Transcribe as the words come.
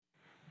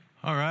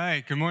All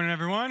right, good morning,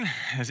 everyone.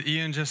 As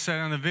Ian just said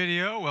on the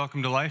video,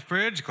 welcome to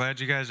LifeBridge. Glad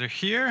you guys are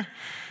here.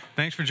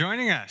 Thanks for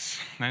joining us.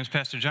 My name is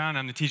Pastor John.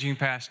 I'm the teaching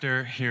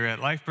pastor here at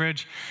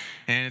LifeBridge,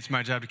 and it's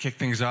my job to kick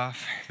things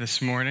off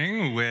this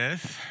morning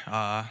with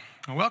a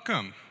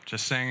welcome,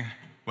 just saying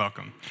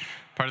welcome.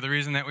 Part of the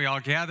reason that we all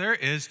gather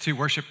is to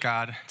worship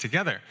God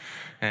together,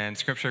 and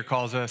Scripture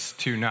calls us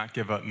to not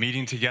give up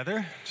meeting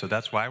together, so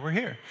that's why we're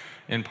here.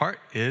 In part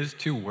is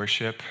to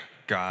worship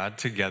God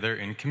together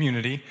in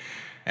community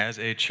as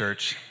a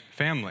church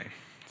family.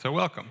 So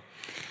welcome.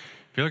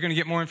 If you're looking to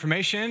get more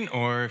information,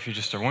 or if you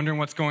just are wondering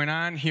what's going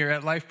on here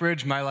at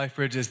LifeBridge, My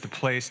LifeBridge is the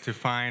place to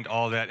find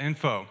all that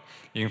info.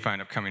 You can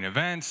find upcoming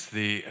events,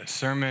 the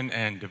sermon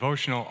and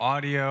devotional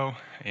audio,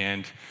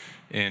 and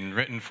in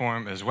written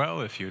form as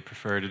well, if you would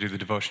prefer to do the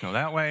devotional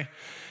that way.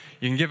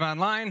 You can give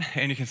online,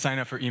 and you can sign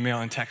up for email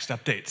and text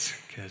updates,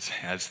 because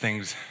as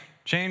things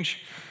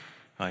change,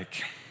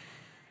 like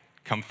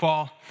come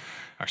fall,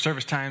 our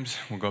service times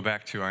will go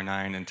back to our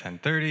 9 and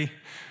 10:30.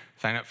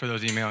 Sign up for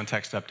those email and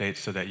text updates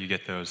so that you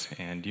get those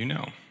and you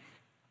know.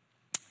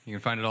 You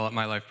can find it all at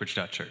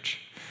mylifebridge.church.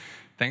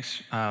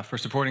 Thanks for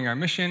supporting our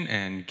mission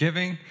and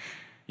giving.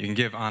 You can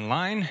give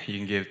online. You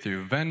can give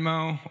through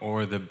Venmo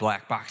or the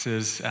black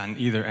boxes on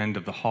either end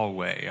of the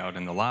hallway, out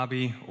in the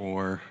lobby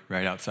or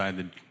right outside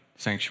the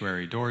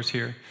sanctuary doors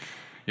here.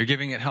 Your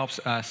giving, it helps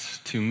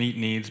us to meet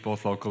needs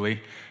both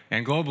locally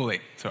and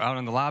globally. So out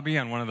in the lobby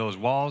on one of those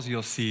walls,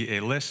 you'll see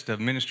a list of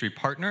ministry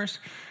partners,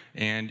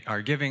 and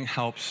our giving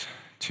helps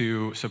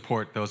to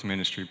support those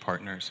ministry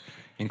partners,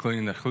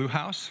 including the Clue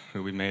House,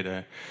 who we made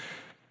a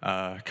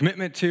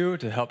commitment to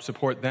help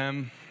support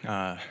them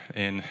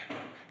in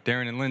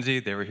Darren and Lindsay.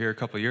 They were here a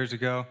couple years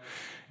ago,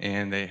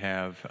 and they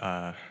have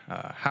a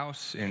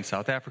house in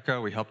South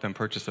Africa. We helped them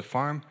purchase a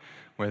farm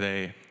where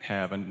they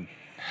have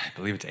I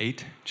believe it's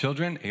 8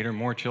 or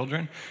more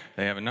children.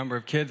 They have a number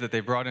of kids that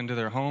they brought into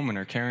their home and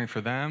are caring for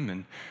them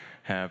and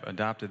have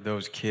adopted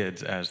those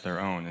kids as their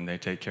own, and they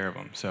take care of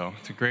them. So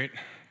it's a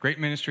great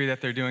ministry that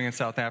they're doing in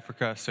South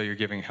Africa, so your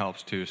giving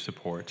helps to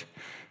support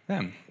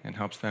them and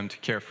helps them to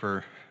care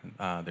for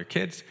their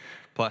kids,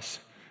 plus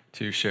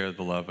to share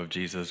the love of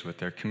Jesus with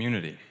their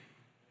community.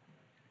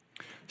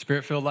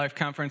 Spirit-Filled Life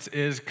Conference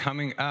is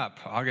coming up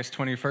August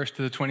 21st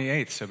to the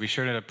 28th, so be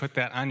sure to put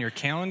that on your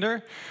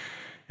calendar.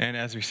 And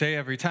as we say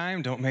every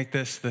time, don't make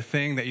this the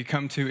thing that you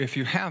come to if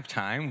you have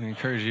time. We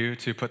encourage you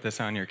to put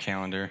this on your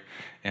calendar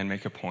and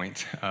make a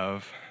point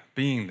of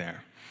being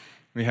there.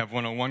 We have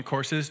 101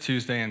 courses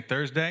Tuesday and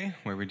Thursday,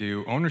 where we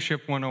do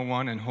Ownership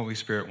 101 and Holy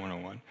Spirit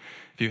 101.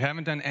 If you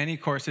haven't done any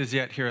courses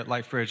yet here at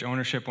LifeBridge,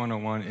 Ownership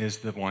 101 is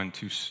the one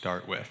to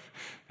start with.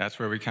 That's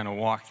where we kind of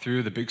walk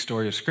through the big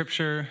story of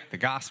Scripture, the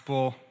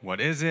gospel, what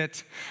is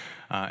it,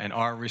 and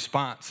our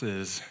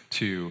responses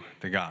to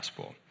the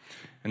gospel.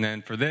 And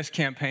then for this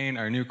campaign,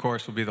 our new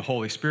course will be the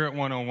Holy Spirit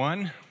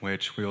 101,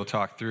 which we will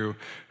talk through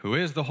who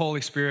is the Holy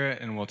Spirit,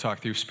 and we'll talk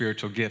through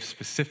spiritual gifts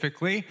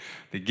specifically,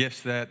 the gifts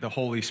that the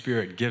Holy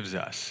Spirit gives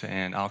us.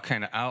 And I'll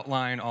kind of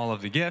outline all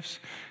of the gifts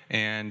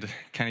and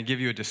kind of give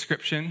you a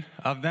description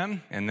of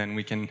them, and then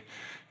we can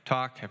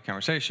talk, have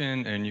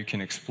conversation, and you can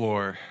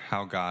explore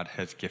how God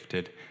has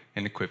gifted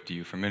and equipped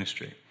you for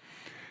ministry.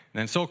 And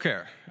then Soul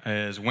Care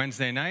is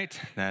Wednesday night.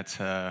 That's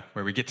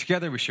where we get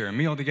together, we share a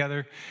meal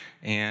together,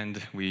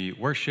 and we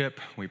worship,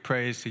 we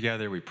praise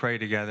together, we pray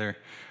together.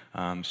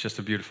 It's just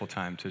a beautiful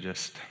time to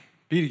just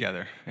be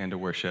together and to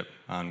worship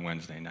on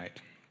Wednesday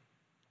night.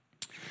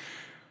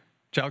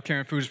 Childcare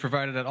and food is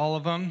provided at all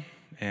of them.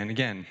 And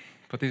again,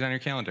 put these on your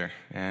calendar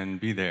and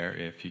be there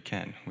if you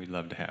can. We'd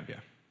love to have you.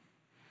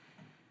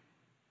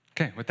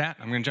 Okay, with that,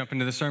 I'm going to jump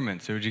into the sermon.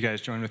 So would you guys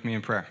join with me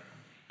in prayer?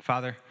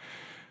 Father,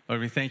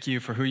 Lord, we thank you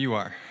for who you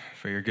are,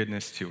 for your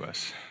goodness to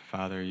us.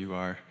 Father,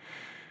 you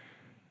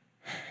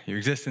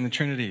exist in the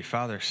Trinity,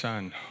 Father,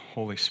 Son,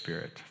 Holy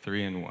Spirit,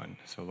 3 in 1.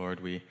 So Lord,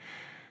 we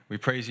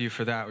praise you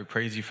for that. We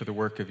praise you for the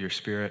work of your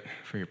Spirit,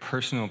 for your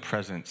personal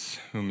presence,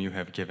 whom you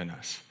have given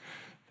us.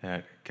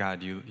 That,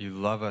 God, you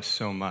love us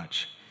so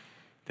much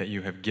that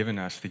you have given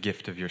us the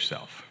gift of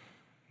yourself.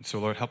 And so,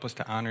 Lord, help us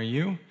to honor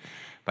you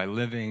by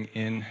living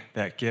in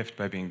that gift,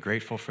 by being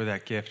grateful for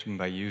that gift, and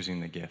by using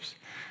the gifts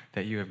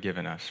that you have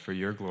given us for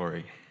your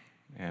glory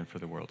and for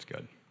the world's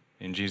good.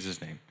 In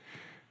Jesus' name,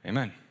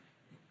 amen.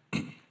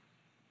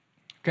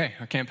 Okay,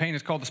 our campaign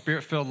is called The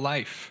Spirit-Filled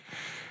Life.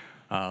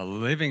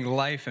 Living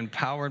life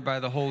empowered by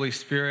the Holy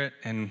Spirit.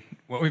 And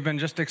what we've been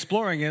just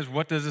exploring is,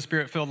 what does a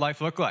Spirit-Filled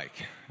life look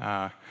like?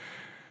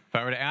 If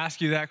I were to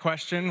ask you that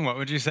question, what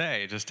would you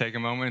say? Just take a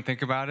moment and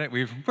think about it.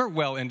 We're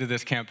well into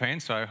this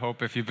campaign, so I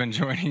hope if you've been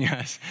joining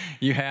us,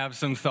 you have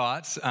some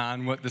thoughts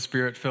on what the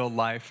Spirit-Filled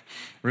life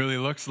really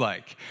looks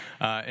like.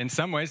 In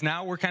some ways,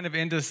 now we're kind of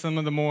into some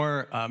of the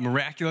more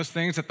miraculous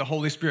things that the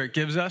Holy Spirit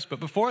gives us, but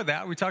before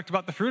that, we talked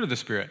about the fruit of the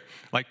Spirit,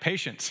 like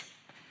patience,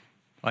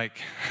 like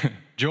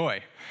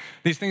joy.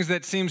 These things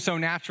that seem so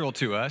natural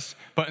to us,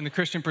 but in the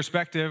Christian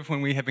perspective,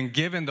 when we have been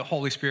given the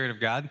Holy Spirit of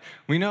God,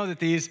 we know that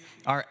these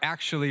are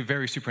actually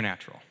very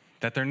supernatural.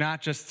 that they're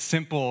not just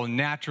simple,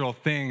 natural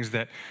things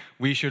that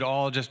we should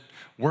all just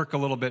work a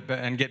little bit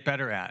and get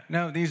better at.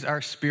 No, these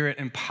are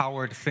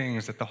Spirit-empowered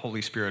things that the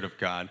Holy Spirit of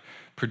God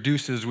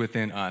produces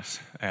within us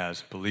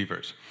as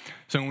believers.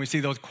 So when we see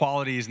those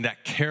qualities and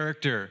that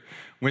character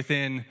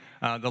within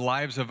the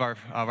lives of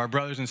our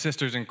brothers and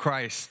sisters in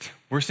Christ,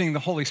 we're seeing the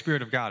Holy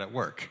Spirit of God at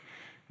work.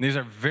 And these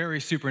are very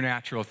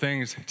supernatural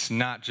things. It's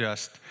not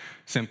just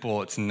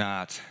simple. It's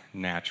not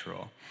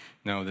natural.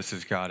 No, this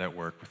is God at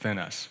work within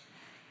us.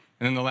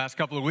 And in the last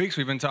couple of weeks,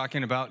 we've been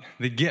talking about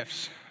the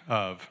gifts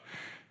of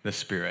the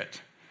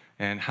Spirit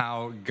and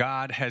how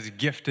God has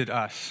gifted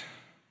us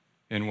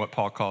in what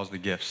Paul calls the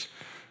gifts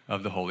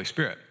of the Holy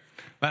Spirit.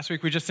 Last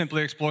week, we just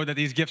simply explored that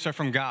these gifts are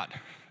from God,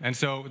 and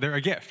so they're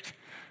a gift.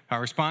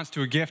 Our response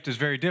to a gift is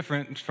very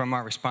different from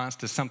our response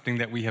to something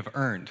that we have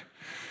earned.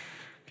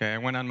 Okay, I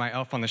went on my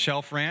Elf on the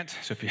Shelf rant,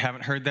 so if you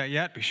haven't heard that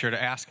yet, be sure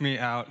to ask me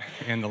out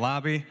in the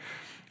lobby.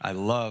 I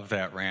love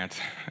that rant,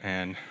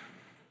 and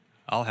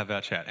I'll have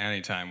that chat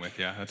anytime with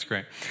you. That's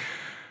great.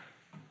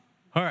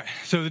 All right,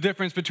 so the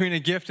difference between a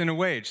gift and a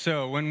wage.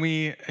 So when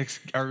we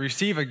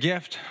receive a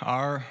gift,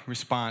 our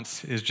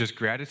response is just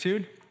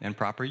gratitude and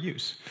proper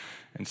use.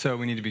 And so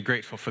we need to be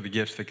grateful for the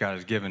gifts that God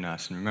has given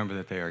us and remember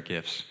that they are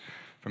gifts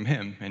from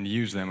Him and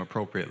use them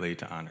appropriately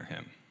to honor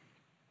Him.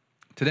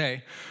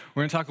 Today,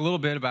 we're going to talk a little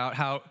bit about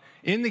how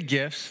in the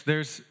gifts,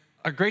 there's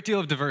a great deal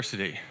of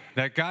diversity,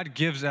 that God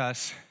gives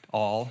us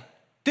all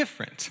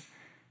different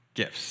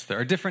gifts. There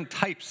are different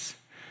types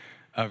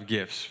of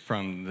gifts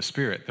from the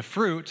Spirit. The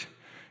fruit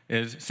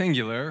is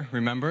singular,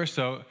 remember?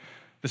 So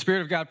the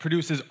Spirit of God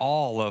produces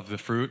all of the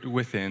fruit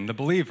within the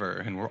believer,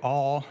 and we're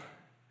all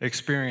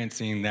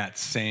experiencing that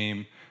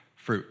same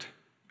fruit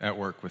at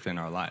work within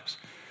our lives.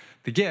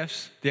 The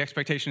gifts, the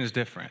expectation is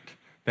different,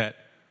 that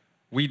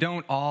we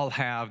don't all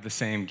have the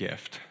same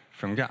gift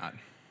from God,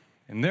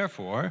 and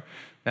therefore,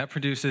 that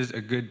produces a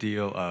good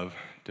deal of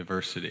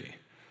diversity.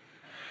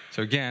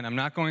 So again, I'm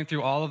not going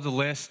through all of the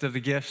list of the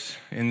gifts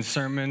in the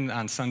sermon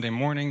on Sunday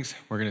mornings.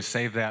 We're going to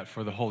save that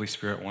for the Holy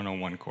Spirit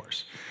 101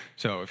 course.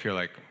 So if you're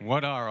like,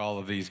 what are all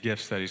of these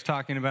gifts that he's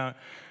talking about?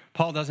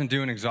 Paul doesn't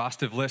do an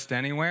exhaustive list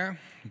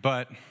anywhere,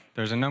 but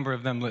there's a number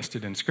of them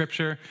listed in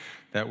Scripture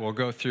that we'll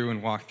go through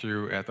and walk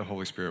through at the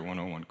Holy Spirit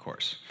 101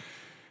 course.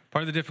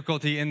 Part of the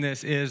difficulty in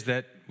this is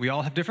that we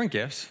all have different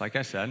gifts, like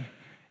I said,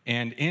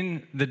 and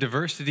in the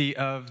diversity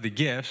of the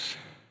gifts,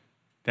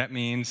 that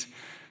means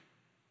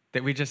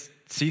that we just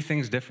see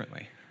things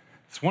differently.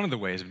 It's one of the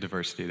ways of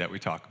diversity that we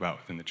talk about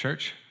within the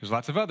church. There's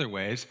lots of other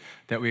ways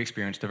that we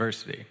experience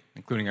diversity,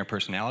 including our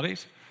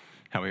personalities,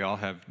 how we all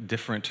have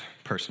different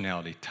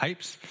personality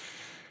types.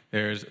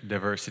 There's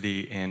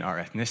diversity in our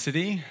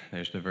ethnicity.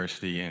 There's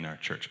diversity in our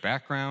church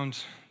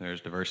backgrounds.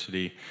 There's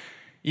diversity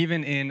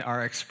even in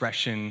our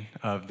expression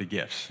of the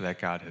gifts that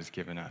God has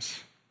given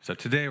us. So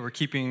today we're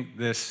keeping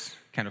this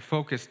kind of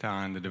focused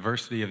on the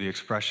diversity of the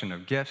expression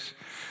of gifts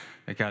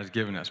that God has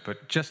given us.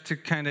 But just to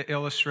kind of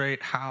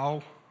illustrate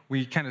how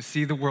we kind of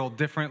see the world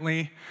differently,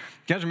 you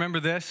guys remember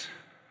this?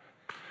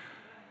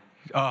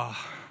 Oh,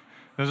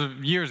 it was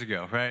years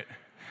ago, right?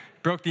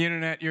 Broke the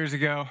internet years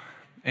ago,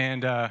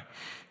 and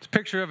it's a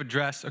picture of a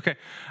dress. Okay,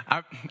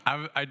 I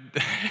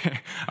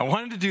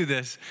wanted to do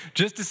this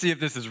just to see if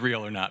this is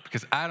real or not,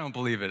 because I don't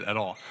believe it at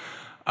all.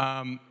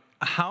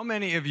 How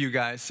many of you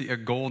guys see a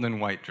gold and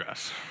white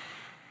dress?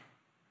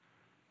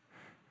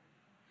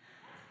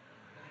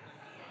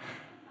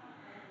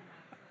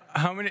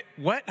 How many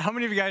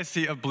of you guys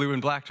see a blue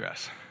and black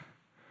dress?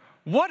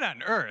 What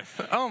on earth?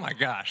 Oh my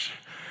gosh.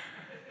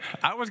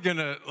 I was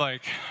gonna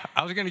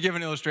give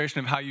an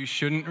illustration of how you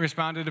shouldn't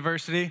respond to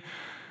diversity.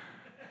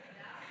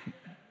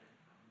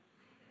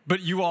 But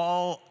you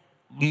all,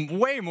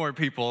 way more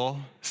people,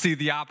 see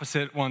the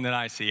opposite one that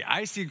I see.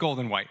 I see gold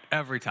and white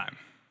every time.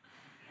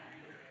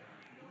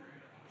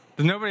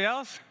 Does nobody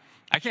else?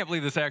 I can't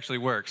believe this actually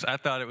works. I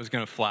thought it was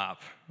gonna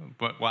flop,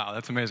 but wow,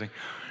 that's amazing.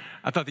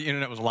 I thought the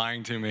internet was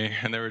lying to me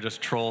and they were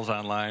just trolls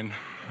online.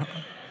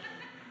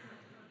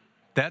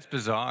 That's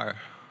bizarre.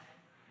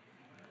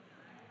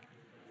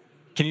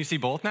 Can you see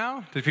both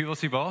now? Did people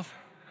see both?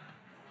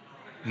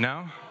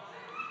 No?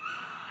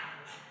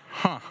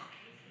 Huh.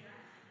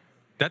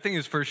 That thing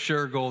is for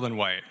sure gold and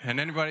white. And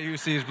anybody who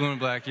sees blue and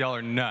black, y'all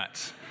are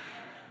nuts.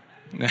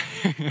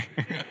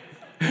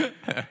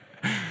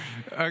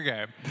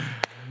 Okay.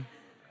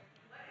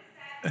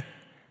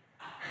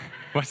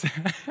 What's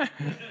that?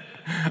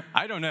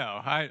 I don't know.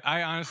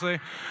 I honestly,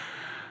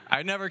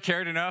 I never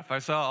cared enough. I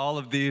saw all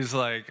of these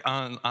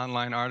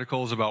online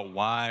articles about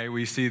why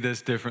we see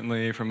this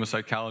differently from a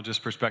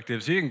psychologist's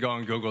perspective. So you can go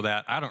and Google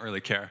that. I don't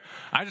really care.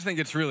 I just think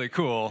it's really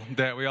cool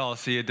that we all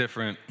see a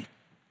different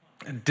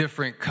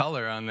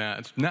color on that.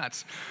 It's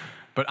nuts.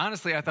 But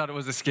honestly, I thought it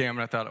was a scam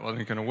and I thought it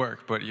wasn't going to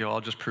work. But you all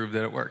just proved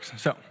that it works.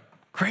 So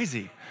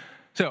crazy.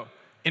 So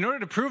in order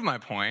to prove my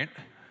point,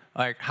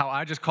 like how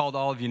I just called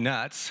all of you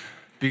nuts,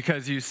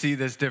 because you see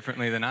this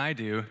differently than I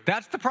do.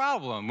 That's the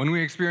problem when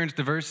we experience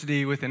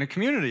diversity within a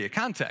community, a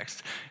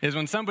context, is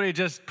when somebody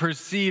just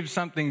perceives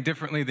something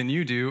differently than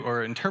you do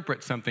or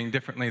interprets something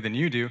differently than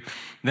you do,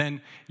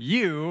 then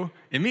you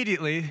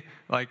immediately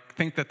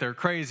think that they're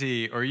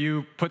crazy, or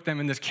you put them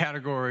in this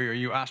category, or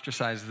you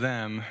ostracize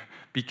them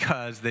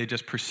because they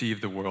just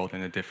perceive the world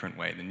in a different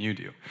way than you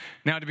do.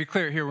 Now, to be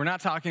clear here, we're not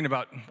talking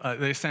about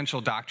the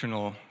essential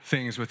doctrinal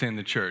things within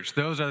the church.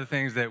 Those are the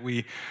things that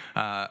we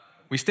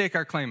stake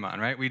our claim on,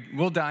 right?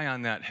 We'll die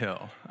on that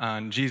hill,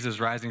 on Jesus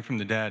rising from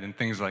the dead and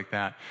things like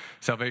that,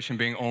 salvation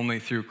being only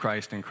through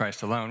Christ and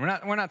Christ alone.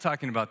 We're not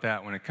talking about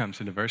that when it comes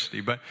to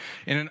diversity, but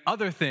in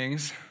other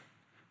things,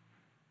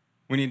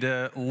 we need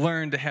to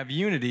learn to have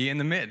unity in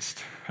the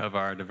midst of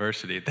our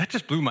diversity. That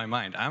just blew my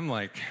mind.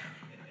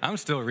 I'm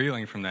still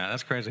reeling from that.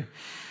 That's crazy.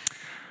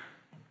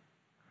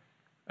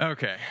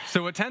 Okay,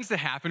 so what tends to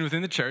happen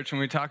within the church when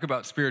we talk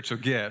about spiritual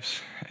gifts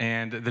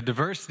and the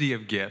diversity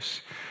of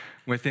gifts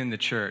within the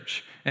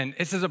church, and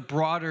this is a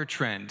broader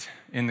trend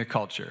in the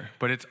culture,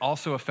 but it's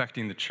also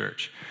affecting the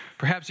church.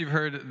 Perhaps you've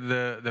heard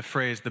the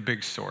phrase, the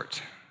big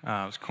sort. It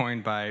was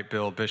coined by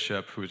Bill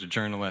Bishop, who is a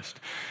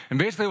journalist. And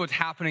basically what's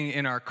happening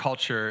in our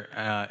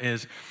culture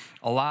is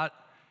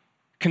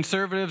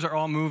conservatives are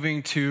all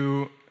moving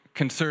to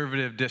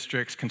conservative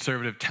districts,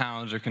 conservative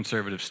towns, or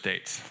conservative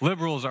states.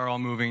 Liberals are all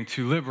moving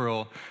to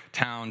liberal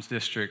towns,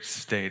 districts,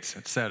 states,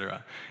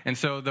 etc. And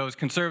so those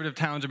conservative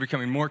towns are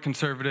becoming more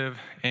conservative,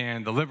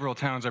 and the liberal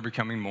towns are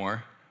becoming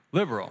more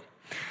liberal.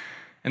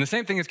 And the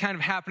same thing is kind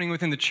of happening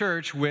within the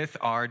church with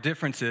our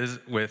differences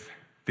with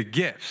the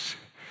gifts.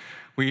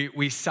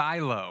 We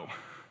silo.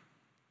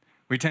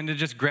 We tend to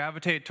just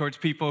gravitate towards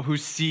people who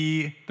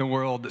see the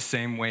world the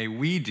same way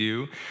we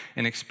do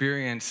and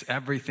experience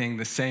everything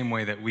the same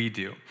way that we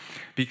do.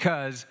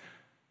 Because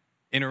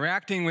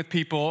interacting with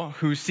people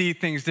who see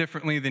things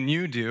differently than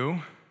you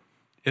do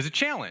is a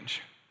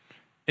challenge.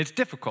 It's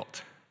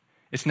difficult.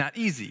 It's not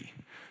easy.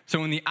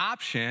 So when the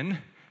option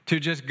to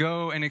just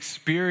go and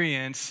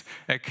experience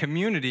a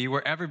community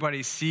where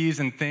everybody sees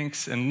and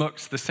thinks and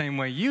looks the same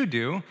way you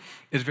do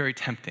is very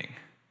tempting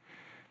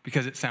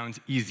because it sounds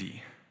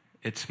easy.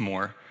 It's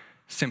more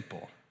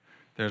simple.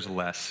 There's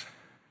less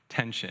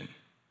tension.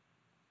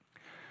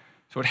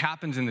 So what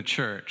happens in the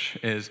church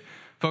is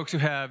folks who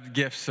have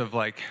gifts of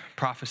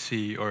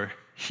prophecy or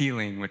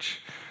healing,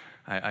 which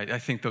I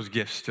think those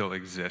gifts still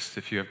exist.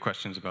 If you have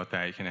questions about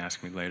that, you can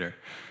ask me later.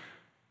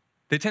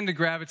 They tend to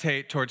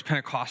gravitate towards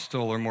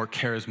Pentecostal or more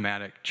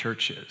charismatic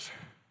churches.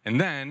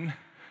 And then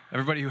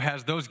everybody who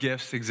has those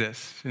gifts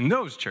exists in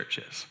those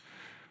churches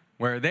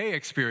where they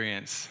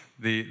experience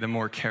the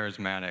more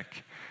charismatic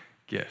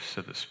gifts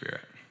of the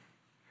Spirit.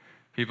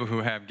 People who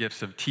have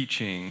gifts of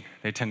teaching,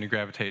 they tend to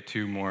gravitate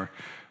to more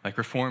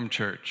Reformed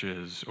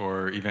churches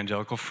or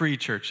evangelical free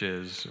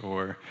churches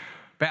or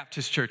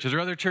Baptist churches or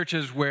other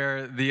churches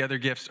where the other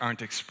gifts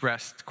aren't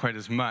expressed quite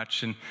as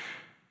much. And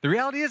the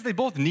reality is they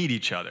both need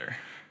each other.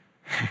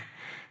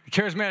 The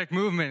charismatic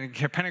movement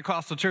and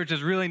Pentecostal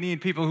churches really need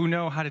people who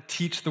know how to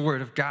teach the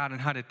Word of God and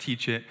how to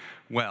teach it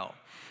well.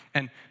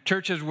 And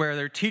churches where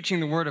they're teaching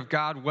the Word of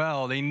God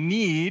well, they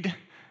need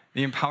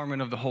the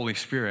empowerment of the Holy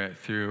Spirit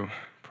through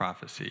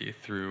prophecy,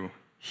 through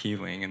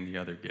healing, and the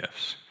other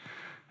gifts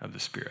of the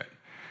Spirit.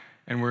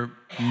 And we're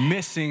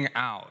missing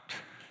out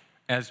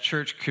as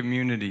church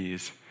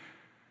communities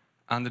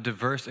on the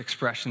diverse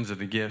expressions of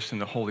the gifts and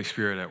the Holy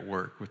Spirit at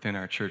work within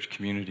our church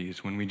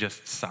communities when we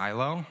just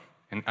silo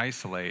and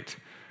isolate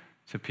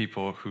to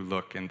people who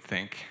look and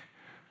think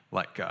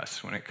like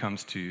us when it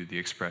comes to the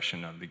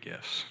expression of the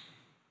gifts.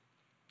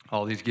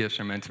 All these gifts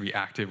are meant to be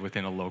active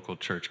within a local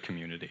church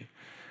community.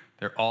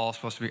 They're all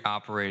supposed to be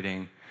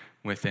operating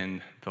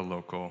within the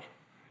local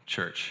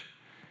church.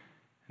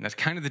 And that's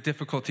kind of the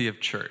difficulty of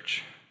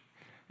church,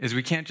 is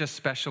we can't just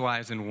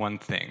specialize in one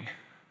thing.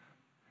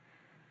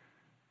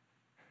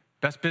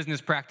 Best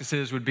business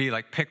practices would be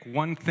pick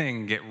one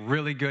thing, get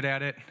really good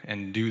at it,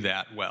 and do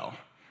that well.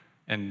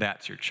 And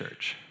that's your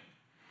church.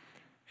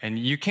 And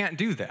you can't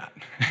do that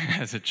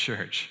as a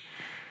church.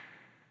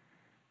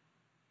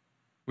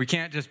 We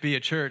can't just be a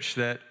church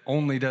that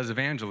only does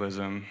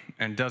evangelism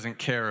and doesn't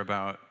care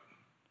about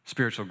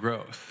spiritual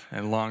growth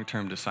and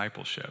long-term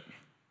discipleship.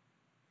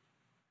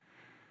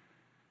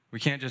 We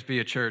can't just be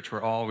a church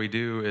where all we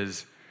do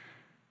is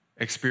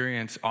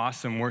experience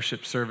awesome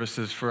worship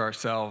services for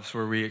ourselves,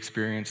 where we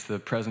experience the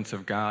presence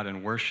of God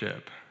and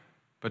worship,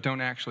 but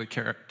don't actually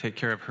take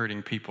care of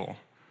hurting people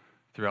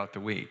throughout the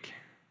week.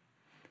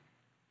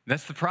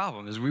 That's the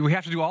problem, is we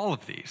have to do all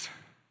of these.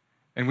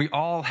 And we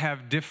all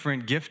have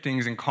different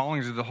giftings and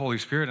callings of the Holy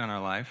Spirit in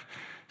our life,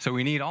 so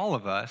we need all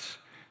of us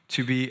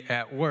to be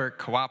at work,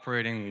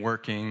 cooperating,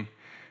 working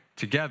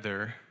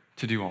together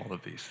to do all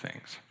of these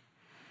things.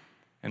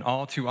 And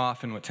all too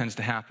often what tends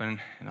to happen,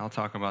 and I'll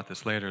talk about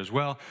this later as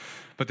well,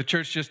 but the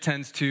church just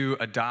tends to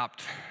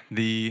adopt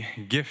the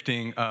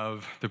gifting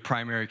of the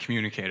primary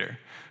communicator,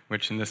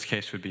 which in this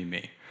case would be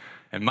me.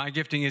 And my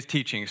gifting is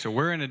teaching, so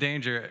we're in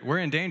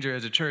danger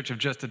as a church of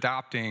just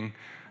adopting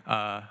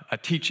a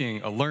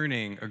teaching, a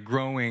learning, a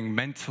growing,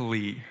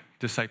 mentally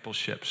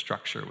discipleship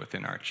structure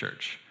within our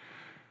church.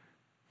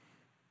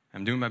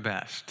 I'm doing my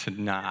best to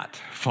not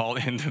fall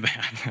into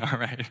that, all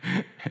right?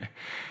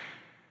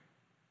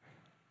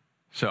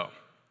 So,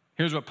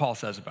 here's what Paul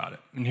says about it,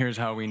 and here's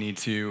how we need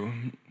to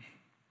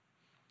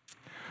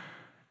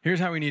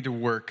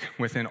work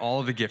within all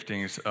of the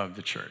giftings of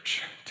the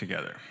church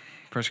together.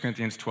 1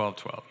 Corinthians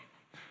 12:12.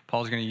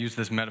 Paul's going to use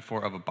this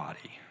metaphor of a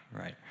body,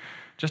 right?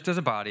 Just as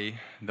a body,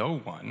 though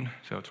one,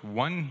 so it's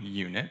one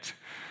unit,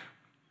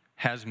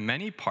 has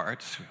many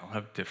parts. We all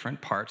have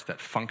different parts that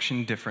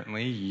function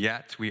differently,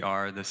 yet we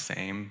are the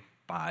same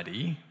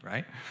body,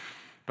 right?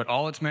 But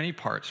all its many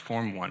parts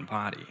form one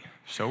body.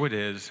 So it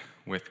is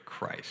with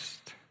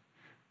Christ.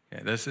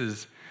 Okay, this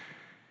is,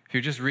 if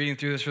you're just reading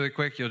through this really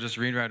quick, you'll just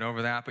read right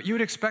over that. But you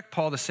would expect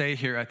Paul to say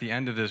here at the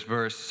end of this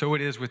verse, so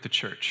it is with the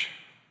church,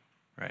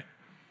 right?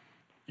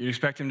 You'd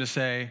expect him to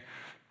say,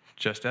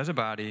 just as a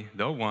body,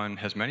 though one,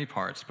 has many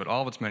parts, but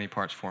all of its many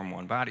parts form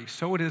one body,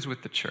 so it is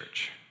with the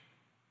church.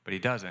 But he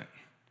doesn't.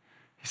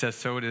 He says,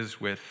 so it is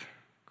with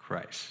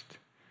Christ.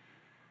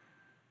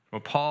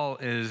 What Paul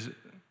is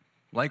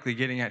likely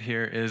getting at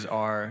here is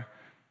our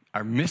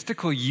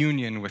mystical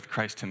union with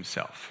Christ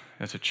himself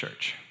as a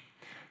church.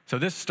 So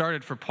this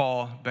started for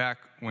Paul back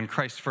when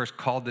Christ first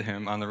called to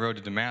him on the road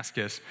to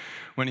Damascus,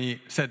 when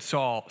he said,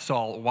 Saul,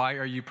 Saul, why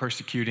are you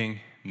persecuting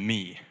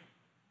me?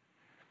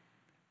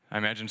 I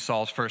imagine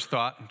Saul's first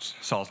thought,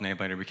 Saul's name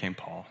later became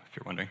Paul, if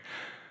you're wondering.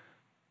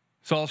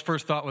 Saul's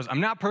first thought was, I'm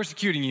not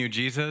persecuting you,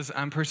 Jesus.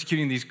 I'm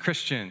persecuting these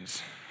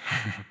Christians,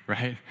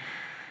 right?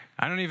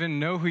 I don't even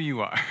know who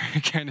you are,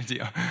 kind of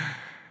deal.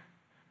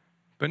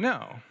 But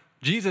no,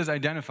 Jesus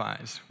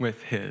identifies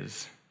with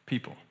his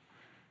people.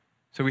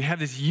 So we have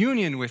this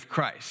union with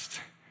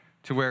Christ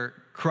to where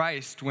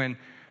Christ, when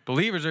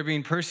believers are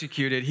being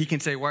persecuted, he can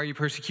say, why are you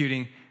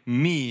persecuting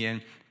me?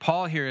 And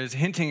Paul here is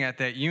hinting at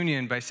that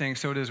union by saying,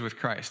 so it is with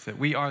Christ, that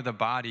we are the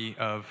body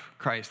of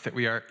Christ, that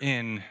we are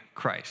in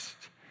Christ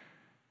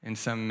in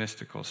some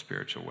mystical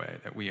spiritual way,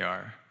 that we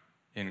are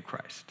in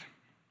Christ.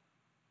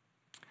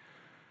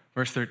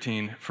 Verse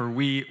 13, for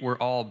we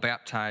were all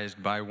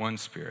baptized by one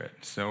Spirit,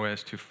 so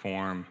as to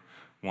form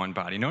one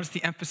body. Notice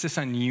the emphasis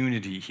on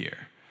unity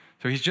here.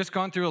 So he's just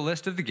gone through a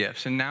list of the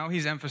gifts, and now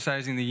he's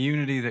emphasizing the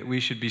unity that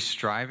we should be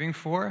striving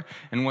for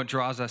and what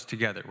draws us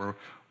together. We're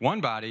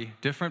one body,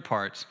 different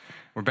parts.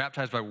 We're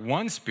baptized by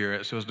one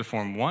Spirit so as to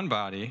form one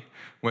body,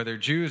 whether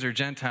Jews or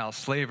Gentiles,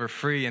 slave or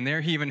free. And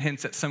there he even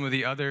hints at some of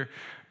the other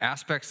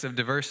aspects of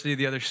diversity,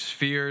 the other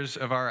spheres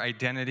of our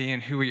identity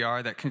and who we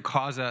are that can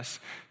cause us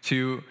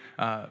to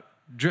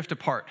drift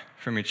apart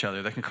from each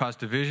other, that can cause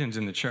divisions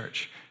in the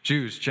church.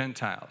 Jews,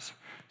 Gentiles.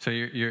 So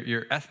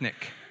your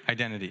ethnic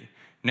identity,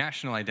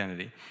 national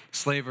identity,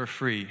 slave or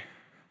free,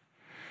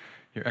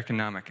 your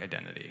economic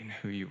identity, and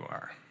who you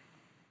are.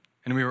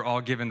 And we were all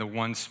given the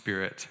one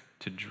Spirit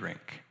to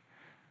drink.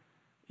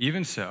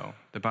 Even so,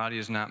 the body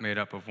is not made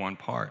up of one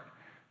part,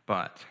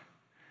 but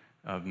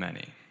of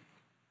many.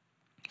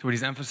 So what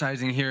he's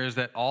emphasizing here is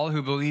that all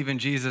who believe in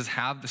Jesus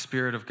have the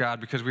Spirit of God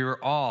because we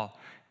were all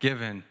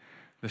given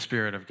the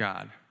Spirit of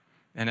God.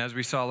 And as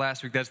we saw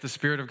last week, that's the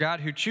Spirit of God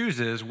who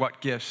chooses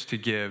what gifts to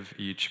give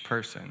each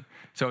person.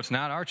 So it's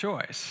not our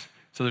choice.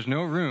 So there's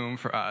no room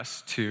for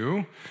us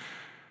to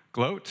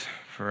gloat,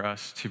 for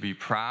us to be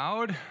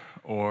proud,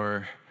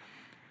 or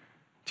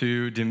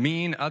to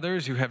demean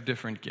others who have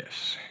different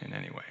gifts in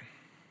any way.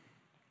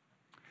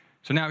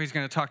 So now he's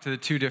going to talk to the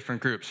two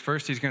different groups.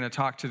 First, he's going to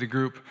talk to the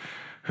group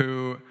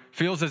who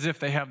feels as if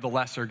they have the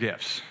lesser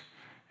gifts.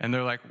 And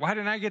they're like, why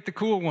didn't I get the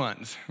cool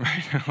ones?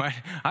 Right?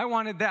 I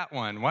wanted that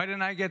one. Why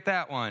didn't I get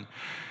that one?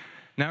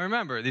 Now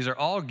remember, these are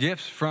all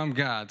gifts from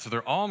God, so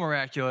they're all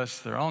miraculous.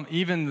 They're all,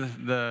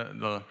 even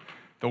the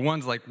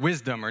ones like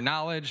wisdom or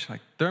knowledge,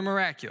 like they're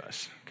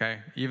miraculous, okay?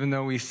 Even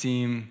though they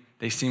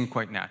seem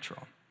quite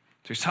natural.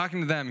 So he's talking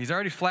to them. He's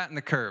already flattened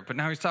the curve, but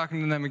now he's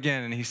talking to them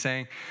again, and he's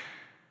saying,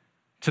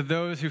 to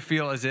those who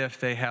feel as if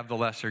they have the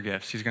lesser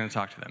gifts, he's going to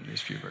talk to them in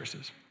these few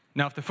verses.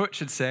 Now, if the foot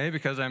should say,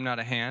 because I am not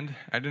a hand,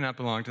 I do not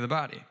belong to the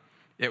body,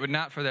 it would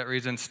not for that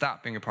reason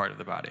stop being a part of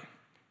the body.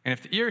 And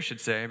if the ear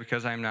should say,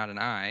 because I am not an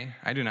eye,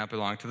 I do not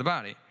belong to the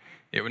body,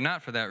 it would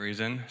not for that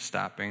reason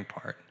stop being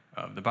part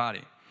of the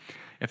body.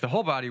 If the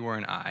whole body were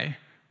an eye,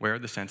 where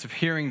would the sense of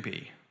hearing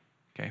be?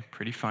 Okay,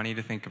 pretty funny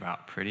to think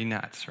about, pretty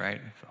nuts,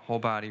 right? If the whole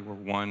body were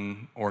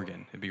one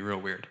organ, it'd be real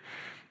weird.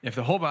 If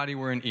the whole body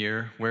were an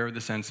ear, where would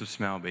the sense of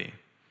smell be?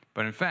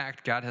 But in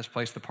fact, God has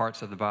placed the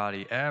parts of the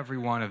body, every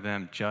one of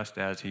them, just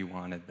as he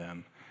wanted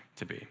them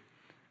to be.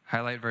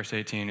 Highlight verse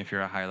 18 if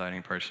you're a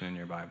highlighting person in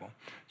your Bible.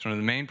 So one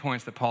of the main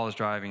points that Paul is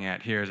driving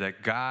at here is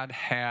that God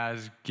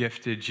has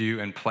gifted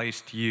you and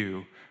placed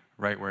you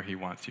right where he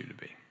wants you to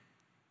be.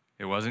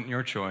 It wasn't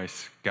your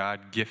choice. God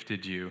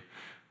gifted you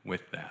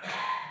with that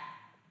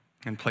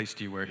and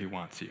placed you where he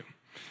wants you.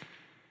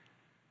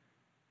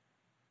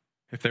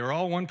 If they were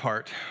all one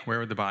part, where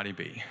would the body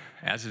be?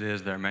 As it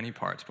is, there are many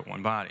parts, but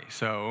one body.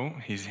 So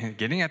he's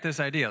getting at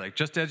this idea, like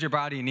just as your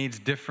body needs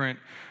different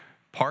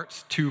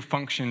parts to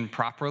function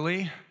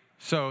properly,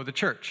 So the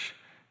church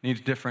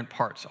needs different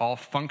parts, all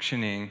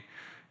functioning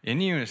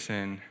in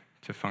unison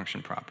to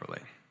function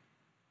properly.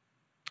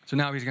 So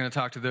now he's going to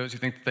talk to those who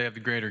think that they have the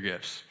greater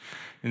gifts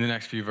in the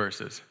next few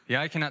verses. The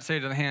eye cannot say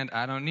to the hand,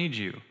 I don't need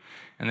you.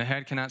 And the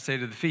head cannot say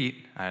to the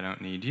feet, I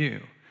don't need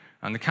you.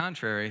 On the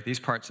contrary, these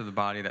parts of the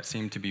body that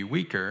seem to be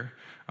weaker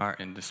are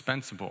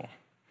indispensable.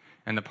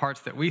 And the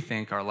parts that we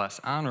think are less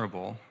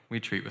honorable, we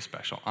treat with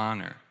special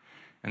honor.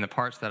 And the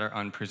parts that are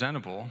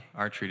unpresentable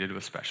are treated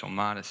with special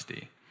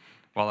modesty,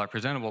 while our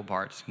presentable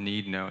parts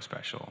need no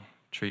special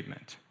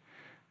treatment.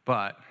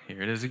 But,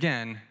 here it is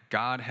again,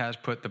 God has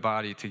put the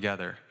body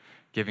together,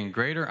 giving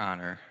greater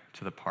honor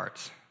to the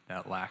parts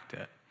that lacked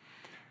it.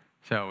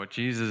 So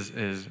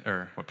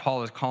what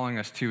Paul is calling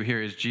us to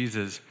here is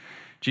Jesus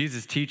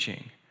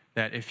teaching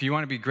that if you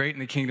want to be great in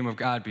the kingdom of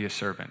God, be a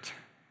servant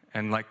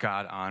and let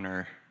God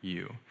honor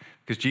you.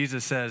 Because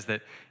Jesus says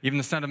that even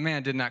the Son of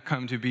Man did not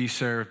come to be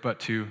served, but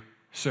to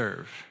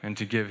serve and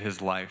to give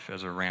his life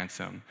as a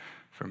ransom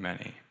for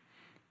many.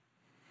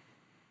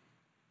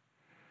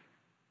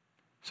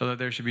 So that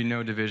there should be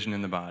no division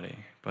in the body,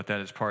 but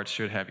that its parts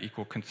should have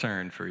equal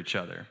concern for each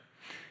other.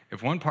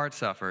 If one part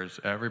suffers,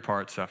 every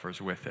part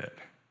suffers with it.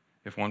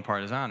 If one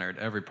part is honored,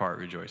 every part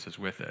rejoices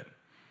with it.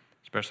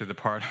 Especially the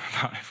part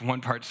about if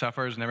one part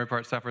suffers and every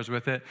part suffers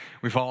with it.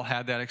 We've all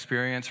had that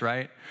experience,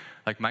 right?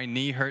 Like my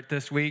knee hurt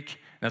this week,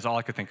 and that's all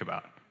I could think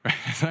about. Right?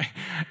 It's like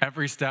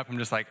every step I'm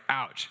just like,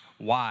 ouch,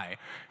 why?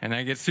 And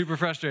I get super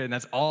frustrated, and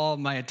that's all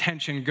my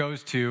attention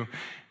goes to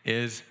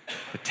is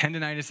the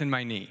tendonitis in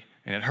my knee,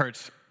 and it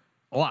hurts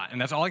a lot,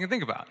 and that's all I can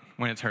think about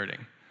when it's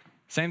hurting.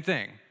 Same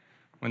thing.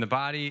 When the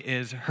body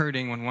is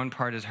hurting, when one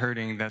part is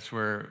hurting, that's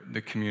where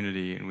the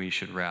community and we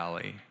should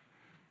rally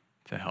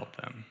to help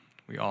them.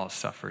 We all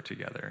suffer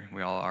together.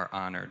 We all are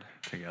honored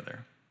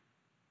together.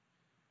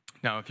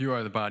 Now, if you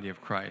are the body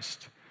of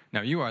Christ,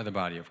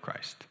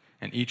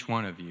 and each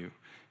one of you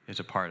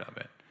is a part of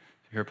it.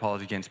 Here Paul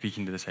is again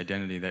speaking to this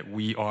identity that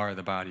we are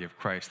the body of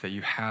Christ, that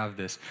you have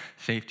this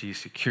safety,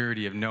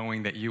 security of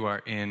knowing that you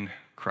are in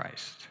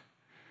Christ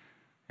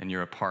and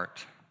you're a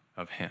part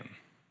of him.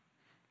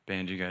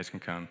 Band, you guys can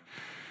come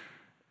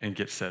and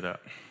get set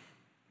up.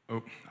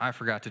 Oh, I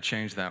forgot to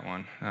change that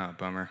one. Oh,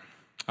 bummer.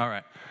 All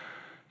right.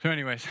 So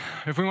anyways,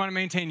 if we want to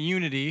maintain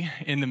unity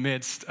in the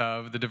midst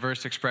of the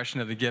diverse expression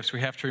of the gifts,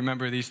 we have to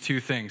remember these two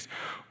things.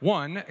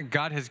 One,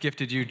 God has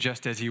gifted you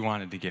just as he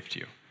wanted to gift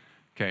you.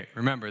 Okay,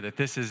 remember that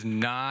this is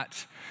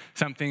not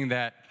something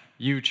that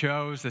you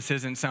chose. This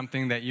isn't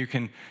something that you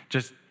can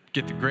just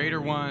get the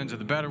greater ones or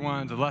the better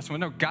ones or the less ones.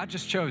 No, God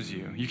just chose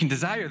you. You can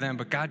desire them,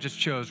 but God just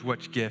chose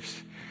which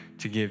gifts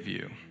to give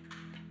you.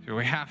 So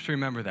we have to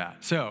remember that.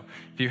 So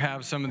if you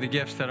have some of the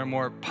gifts that are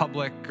more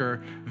public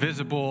or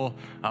visible,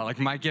 like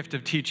my gift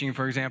of teaching,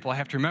 for example, I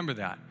have to remember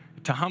that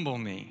to humble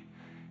me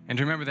and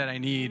to remember that I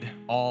need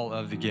all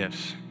of the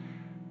gifts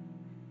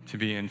to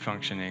be a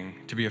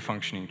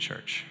functioning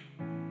church.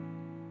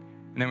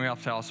 And then we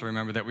have to also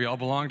remember that we all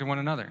belong to one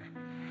another.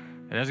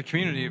 And as a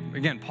community,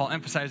 again, Paul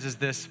emphasizes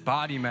this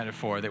body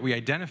metaphor, that we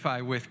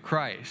identify with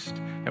Christ,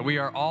 that we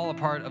are all a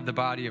part of the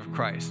body of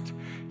Christ.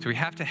 So we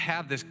have to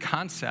have this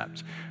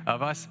concept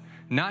of us,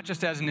 not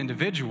just as an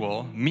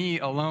individual, me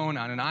alone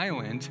on an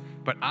island,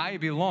 but I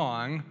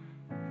belong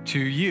to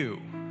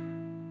you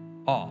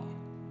all.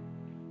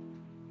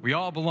 We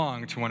all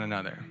belong to one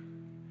another.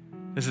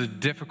 This is a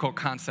difficult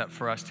concept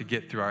for us to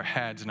get through our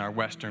heads in our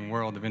Western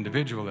world of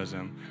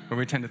individualism, where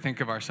we tend to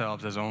think of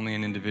ourselves as only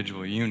an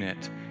individual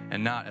unit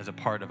and not as a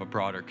part of a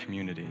broader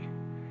community.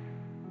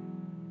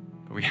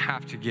 But we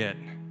have to get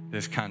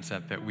this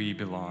concept that we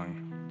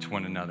belong to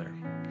one another,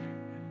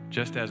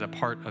 just as a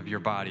part of your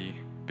body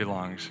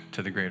belongs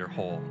to the greater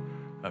whole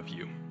of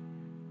you.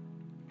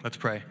 Let's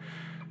pray,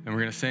 and we're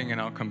going to sing, and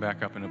I'll come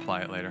back up and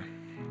apply it later.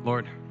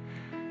 Lord,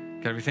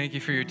 God, we thank you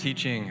for your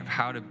teaching of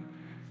how to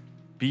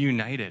be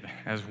united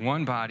as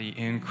one body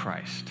in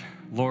Christ.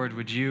 Lord,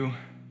 would you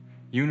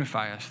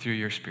unify us through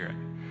your Spirit?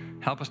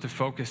 Help us to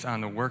focus on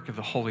the work of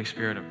the Holy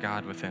Spirit of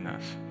God within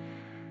us.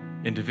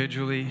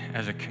 Individually,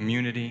 as a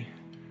community,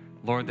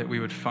 Lord, that we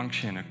would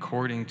function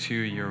according to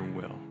your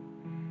will.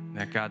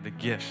 That, God, the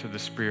gifts of the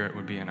Spirit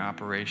would be in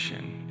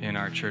operation in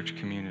our church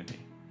community.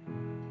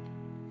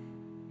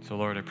 So,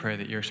 Lord, I pray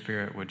that your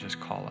Spirit would just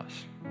call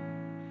us.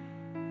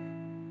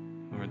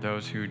 Lord,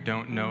 those who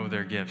don't know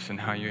their gifts and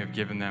how you have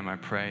given them, I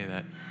pray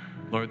that,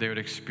 Lord, they would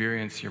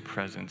experience your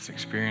presence,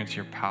 experience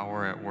your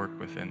power at work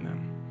within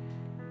them.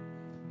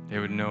 They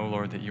would know,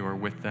 Lord, that you are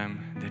with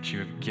them, that you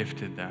have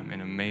gifted them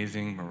in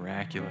amazing,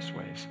 miraculous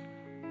ways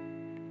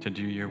to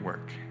do your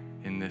work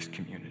in this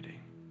community.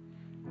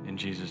 In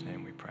Jesus'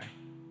 name we pray.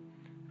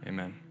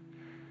 Amen.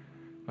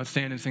 Let's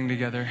stand and sing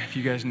together. If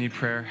you guys need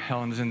prayer,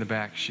 Helen is in the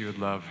back. She would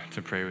love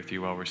to pray with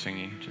you while we're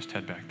singing. Just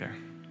head back there.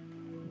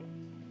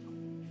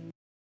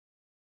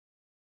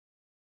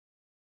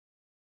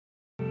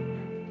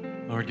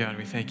 Lord God,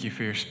 we thank you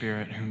for your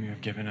Spirit whom you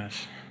have given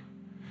us.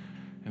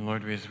 And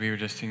Lord, as we were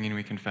just singing,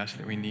 we confess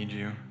that we need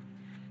you.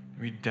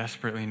 We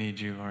desperately need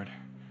you, Lord.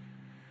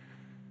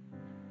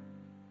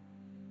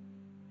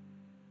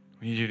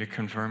 We need you to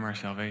confirm our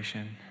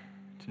salvation,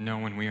 to know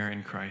when we are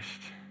in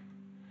Christ.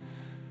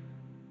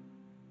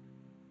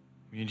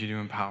 We need you to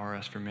empower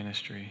us for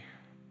ministry.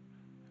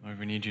 Lord,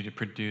 we need you to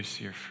produce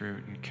your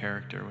fruit and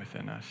character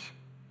within us.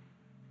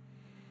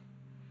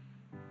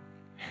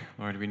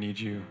 Lord, we need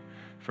you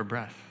for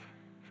breath,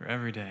 for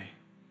every day.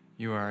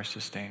 You are our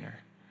sustainer.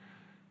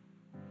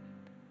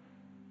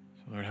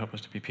 So Lord, help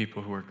us to be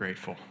people who are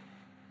grateful.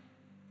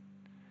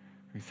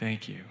 We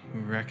thank you,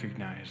 who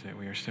recognize that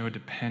we are so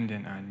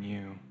dependent on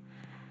you.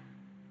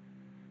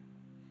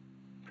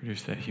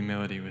 Produce that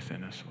humility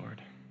within us,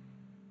 Lord.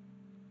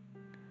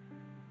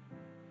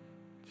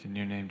 It's in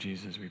your name,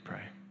 Jesus, we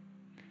pray.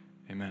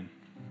 Amen.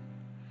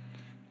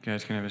 You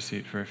guys can have a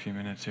seat for a few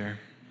minutes here.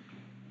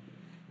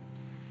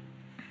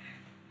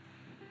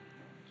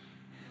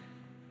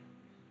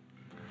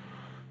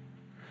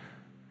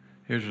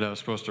 Here's what I was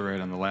supposed to write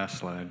on the last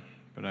slide,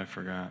 but I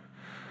forgot.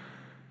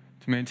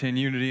 To maintain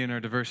unity in our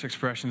diverse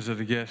expressions of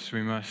the gifts,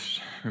 we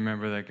must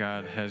remember that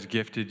God has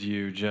gifted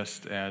you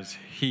just as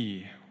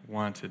He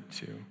wanted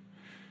to.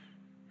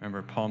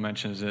 Remember, Paul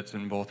mentions it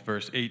in both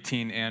verse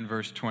 18 and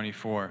verse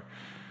 24.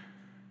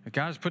 That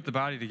God has put the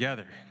body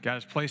together. God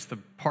has placed the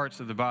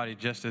parts of the body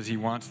just as He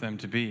wants them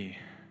to be.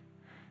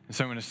 And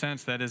so in a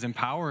sense, that is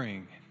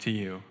empowering to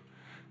you,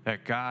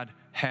 that God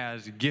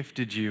has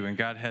gifted you and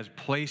God has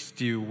placed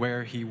you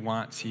where He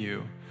wants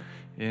you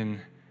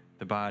in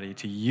the body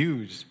to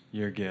use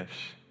your gifts,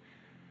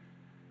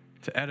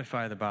 to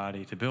edify the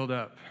body, to build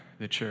up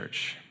the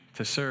church,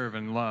 to serve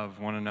and love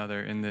one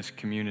another in this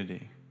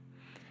community.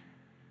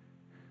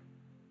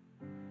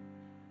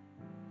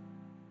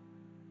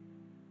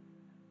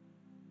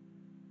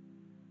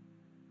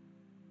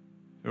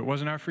 It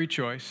wasn't our free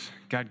choice.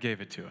 God gave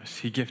it to us.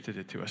 He gifted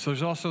it to us. So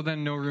there's also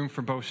then no room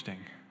for boasting.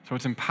 So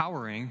it's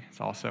empowering.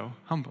 It's also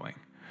humbling.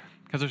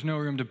 Because there's no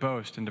room to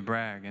boast and to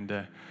brag and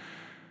to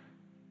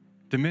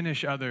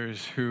diminish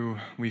others who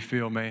we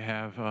feel may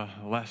have a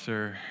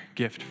lesser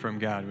gift from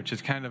God, which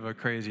is kind of a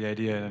crazy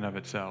idea in and of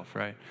itself,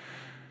 right?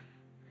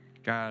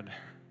 God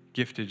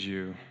gifted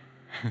you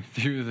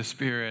through the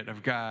Spirit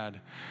of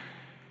God,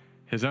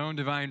 His own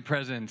divine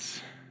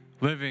presence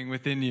living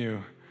within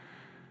you.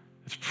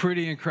 It's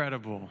pretty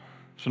incredible.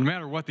 So no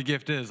matter what the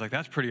gift is,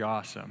 that's pretty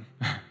awesome.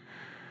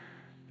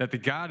 That the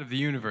God of the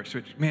universe,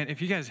 which, man,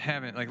 if you guys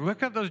haven't,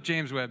 look up those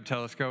James Webb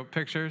Telescope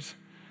pictures,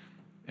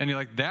 and you're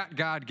like, that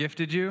God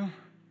gifted you?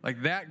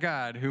 That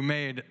God who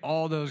made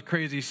all those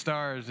crazy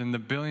stars and the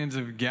billions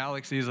of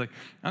galaxies,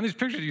 on these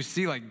pictures you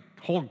see,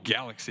 whole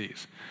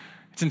galaxies.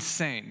 It's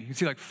insane. You can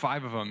see,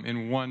 5 of them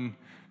in one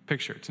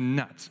picture. It's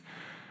nuts.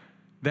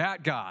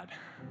 That God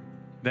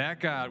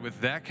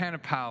with that kind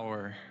of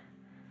power,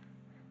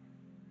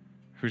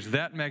 who's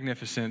that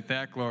magnificent,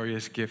 that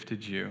glorious,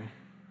 gifted you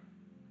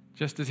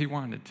just as He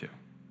wanted to.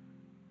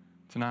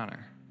 It's an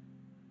honor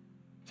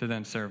to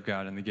then serve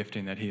God in the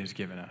gifting that He has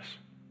given us.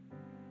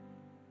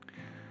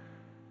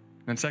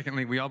 And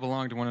secondly, we all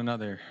belong to one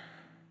another.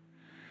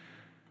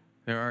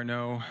 There are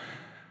no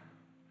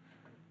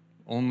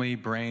only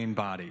brain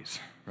bodies,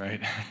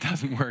 right? It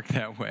doesn't work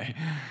that way.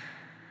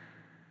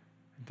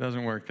 It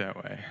doesn't work that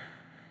way.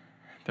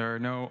 There are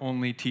no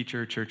only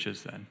teacher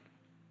churches then.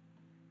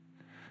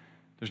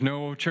 There's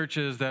no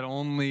churches that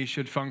only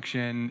should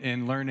function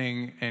in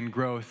learning and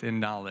growth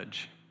in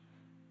knowledge.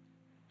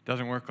 It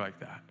doesn't work like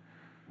that.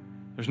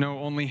 There's no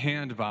only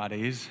hand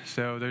bodies,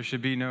 so there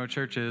should be no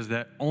churches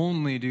that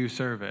only do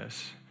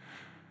service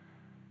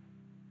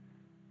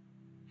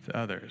to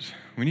others.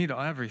 We need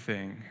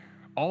everything,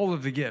 all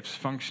of the gifts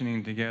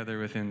functioning together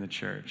within the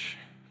church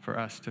for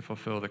us to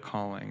fulfill the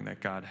calling that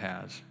God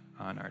has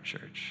on our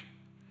church.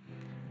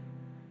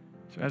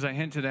 So as I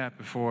hinted at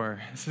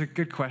before, this is a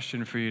good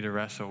question for you to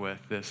wrestle with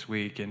this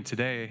week. And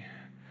today,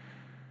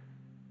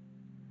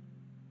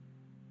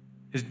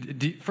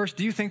 first,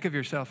 do you think of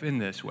yourself in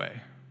this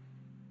way?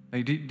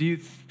 Do you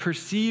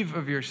perceive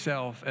of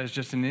yourself as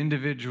just an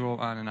individual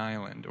on an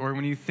island? Or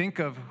when you think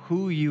of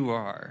who you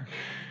are,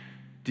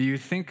 do you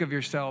think of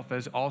yourself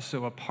as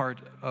also a part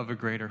of a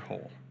greater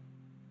whole,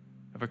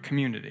 of a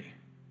community?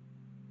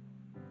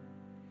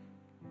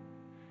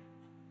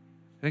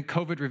 I think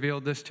COVID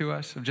revealed this to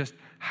us, of just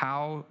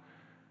how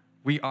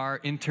we are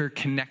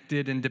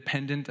interconnected and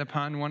dependent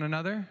upon one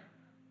another,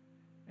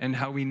 and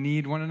how we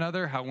need one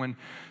another, how when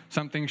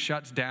something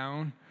shuts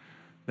down,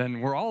 then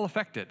we're all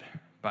affected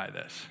by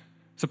this.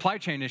 Supply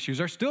chain issues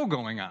are still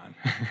going on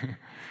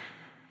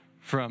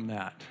from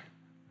that.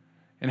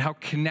 And how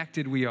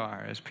connected we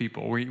are as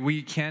people.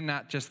 We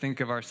cannot just think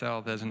of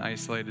ourselves as an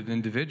isolated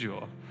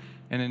individual.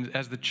 And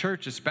as the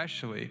church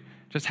especially,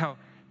 just how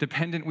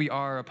dependent we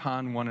are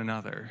upon one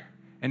another.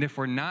 And if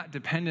we're not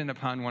dependent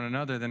upon one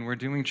another, then we're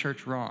doing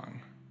church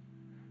wrong.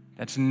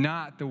 That's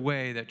not the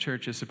way that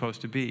church is supposed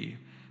to be.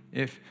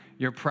 If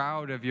you're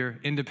proud of your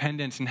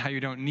independence and how you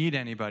don't need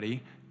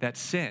anybody,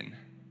 that's sin.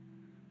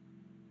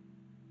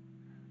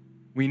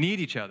 We need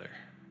each other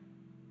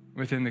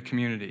within the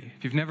community.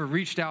 If you've never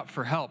reached out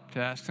for help, to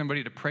ask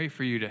somebody to pray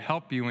for you, to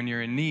help you when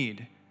you're in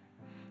need,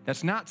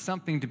 that's not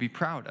something to be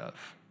proud of.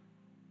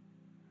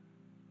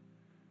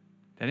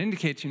 that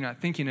indicates you're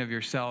not thinking of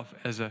yourself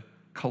as a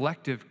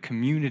collective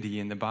community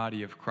in the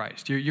body of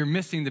Christ. You're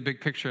missing the big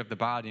picture of the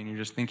body, and you're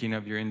just thinking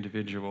of your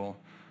individual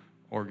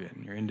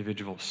organ, your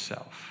individual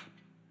self.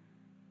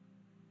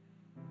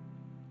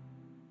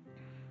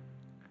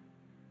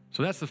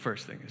 So that's the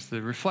first thing, is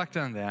to reflect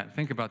on that,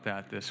 think about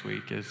that this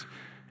week, is,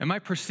 am I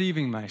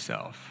perceiving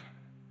myself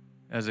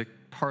as a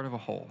part of a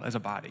whole, as a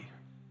body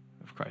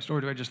of Christ?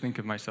 Or do I just think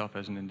of myself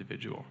as an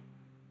individual?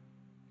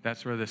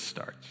 That's where this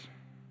starts.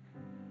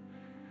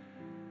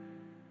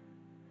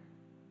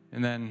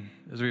 And then,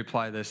 as we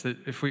apply this, I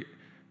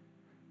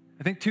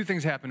think two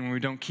things happen when we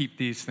don't keep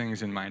these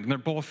things in mind, and they're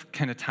both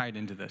kind of tied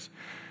into this.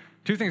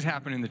 Two things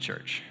happen in the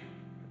church,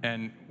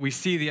 and we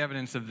see the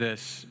evidence of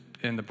this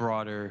in the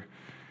broader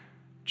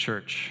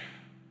church,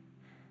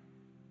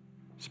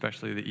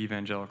 especially the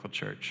evangelical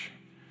church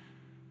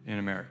in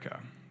America.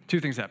 Two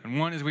things happen.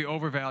 One is we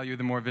overvalue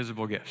the more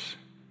visible gifts,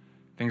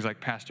 things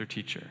like pastor,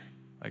 teacher,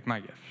 like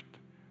my gift,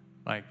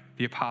 like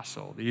the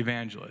apostle, the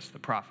evangelist, the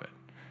prophet.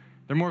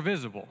 They're more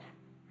visible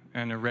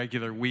in a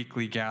regular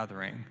weekly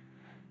gathering,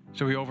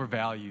 so we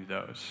overvalue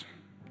those.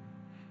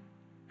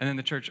 And then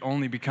the church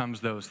only becomes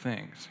those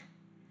things.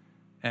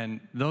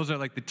 And those are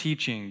like the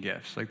teaching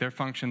gifts. Like their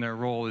function, their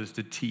role is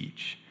to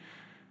teach.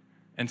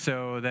 And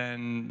so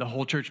then the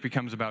whole church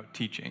becomes about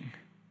teaching,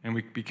 and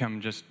we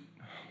become just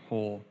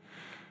whole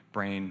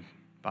brain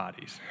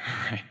bodies,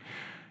 right?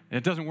 And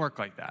it doesn't work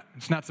like that.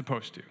 It's not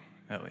supposed to,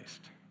 at least.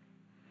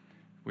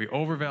 We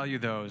overvalue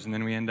those, and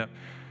then we end up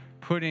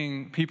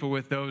putting people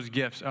with those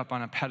gifts up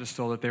on a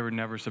pedestal that they were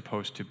never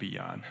supposed to be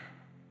on.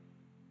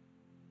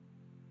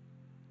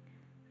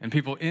 And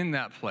people in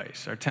that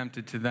place are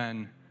tempted to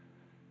then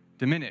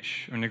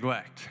diminish or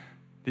neglect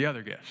the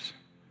other gifts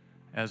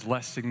as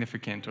less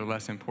significant or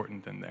less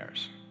important than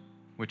theirs,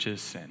 which is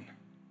sin,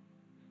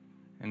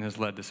 and has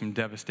led to some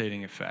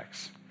devastating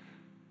effects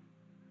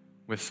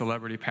with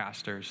celebrity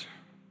pastors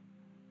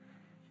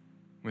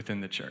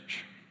within the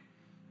church.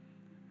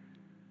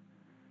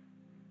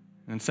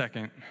 And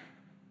second,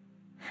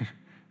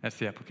 that's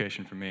the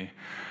application for me.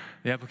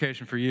 The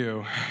application for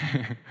you,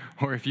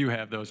 or if you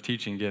have those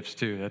teaching gifts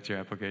too, that's your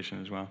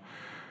application as well.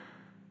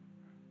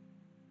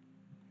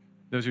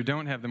 Those who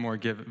don't have the more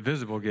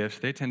visible gifts,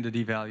 they tend to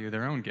devalue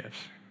their own gifts.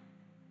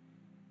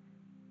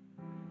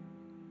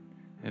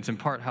 And it's in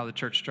part how the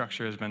church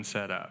structure has been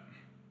set up.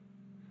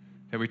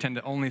 That we tend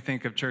to only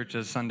think of church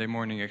as Sunday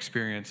morning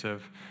experience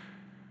of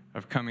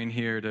coming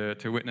here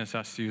to witness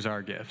us use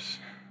our gifts,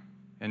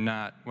 and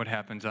not what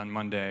happens on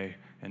Monday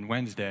and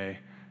Wednesday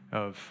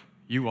of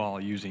you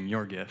all using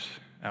your gifts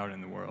out in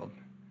the world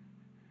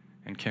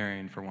and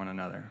caring for one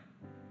another.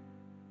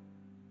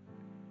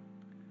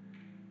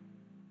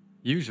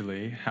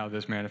 Usually, how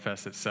this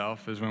manifests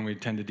itself is when we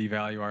tend to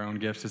devalue our own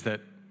gifts is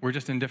that we're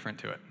just indifferent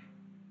to it,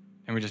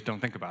 and we just don't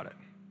think about it.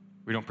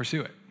 We don't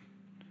pursue it.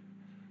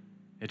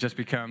 It just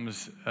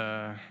becomes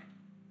something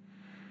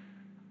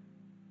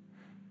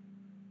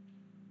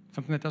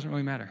that doesn't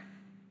really matter.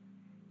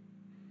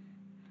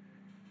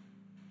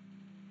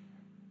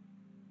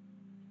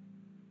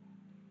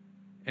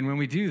 And when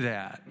we do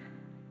that,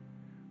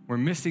 we're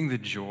missing the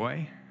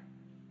joy,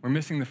 we're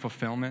missing the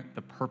fulfillment,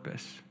 the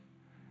purpose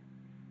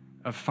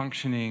of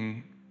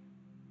functioning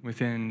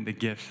within the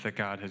gifts that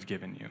God has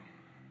given you.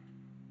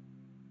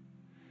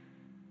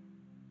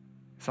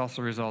 This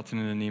also results in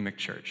an anemic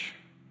church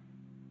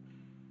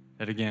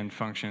that, again,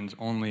 functions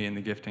only in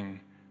the gifting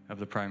of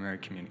the primary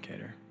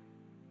communicator.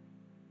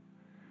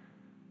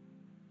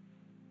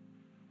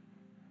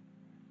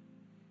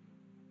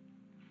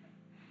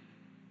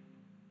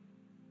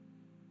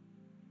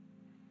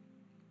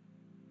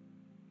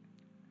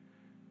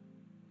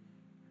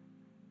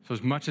 So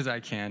as much as I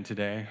can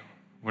today,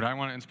 what I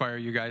want to inspire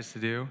you guys to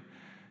do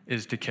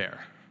is to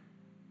care.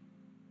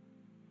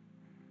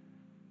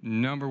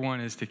 Number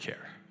one is to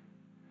care.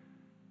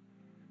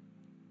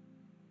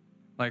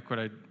 Like what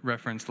I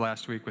referenced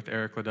last week with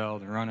Eric Liddell,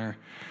 the runner,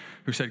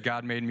 who said,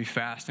 God made me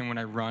fast, and when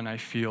I run, I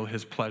feel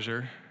his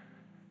pleasure.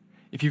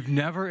 If you've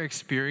never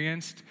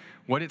experienced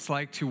what it's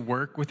like to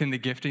work within the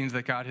giftings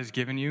that God has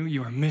given you,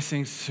 you are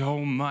missing so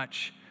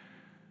much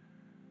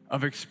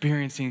of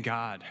experiencing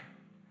God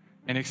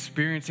and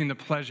experiencing the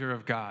pleasure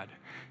of God.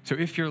 So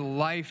if your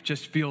life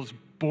just feels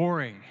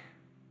boring,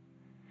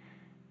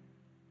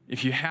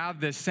 if you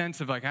have this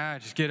sense of like, I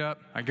just get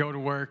up, I go to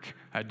work,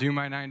 I do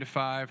my 9 to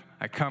 5,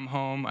 I come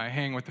home, I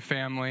hang with the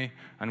family.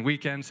 On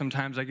weekends,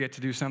 sometimes I get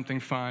to do something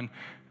fun,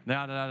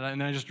 and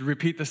then I just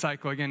repeat the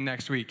cycle again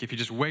next week. If you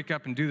just wake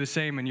up and do the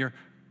same and you're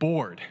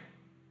bored,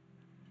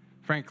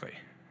 frankly,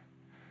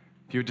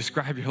 if you would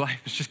describe your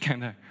life as just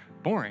kind of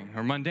boring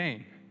or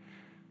mundane,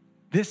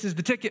 this is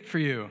the ticket for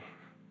you.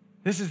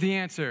 This is the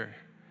answer.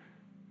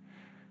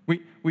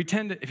 We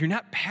tend to, if you're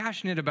not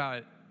passionate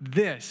about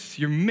this,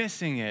 you're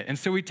missing it. And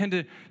so we tend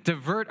to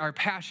divert our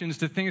passions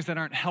to things that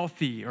aren't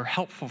healthy or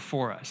helpful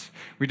for us.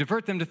 We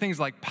divert them to things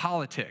like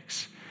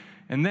politics.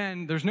 And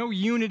then there's no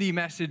unity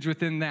message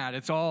within that.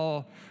 It's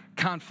all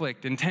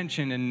conflict and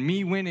tension and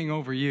me winning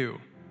over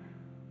you.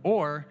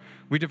 Or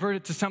we divert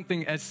it to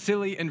something as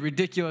silly and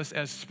ridiculous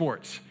as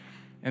sports.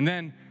 And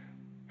then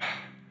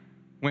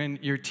when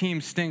your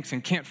team stinks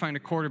and can't find a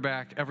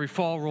quarterback, every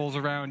fall rolls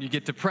around, you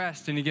get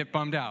depressed and you get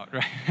bummed out,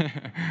 right?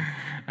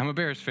 I'm a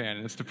Bears fan,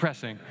 and it's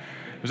depressing.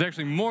 It was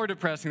actually more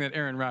depressing that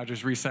Aaron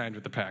Rodgers re-signed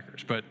with the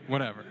Packers, but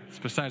whatever. It's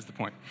besides the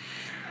point.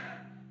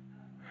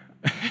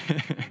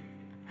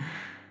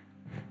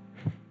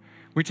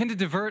 We tend to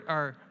divert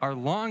our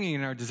longing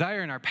and our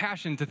desire and our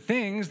passion to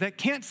things that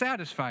can't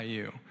satisfy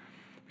you.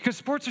 Because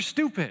sports are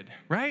stupid,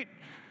 right?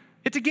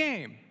 It's a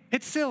game.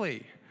 It's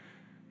silly.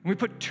 We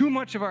put too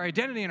much of our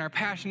identity and our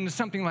passion into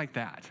something like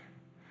that.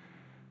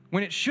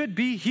 When it should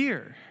be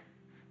here.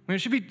 When it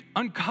should be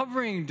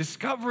uncovering,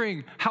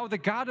 discovering how the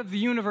God of the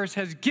universe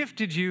has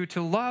gifted you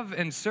to love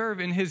and serve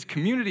in his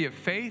community of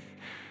faith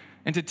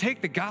and to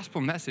take the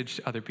gospel message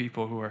to other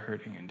people who are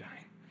hurting and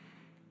dying.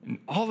 And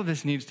all of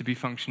this needs to be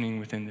functioning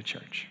within the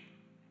church.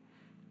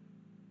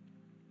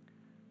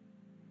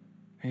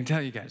 I can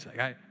tell you guys,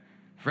 I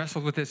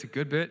wrestled with this a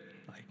good bit.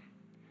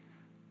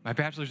 My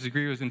bachelor's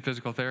degree was in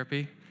physical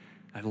therapy.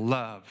 I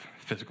love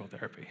physical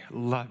therapy. I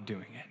love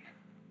doing it.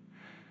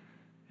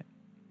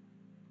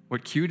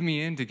 What cued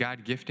me into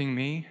God gifting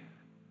me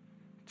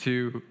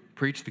to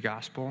preach the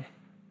gospel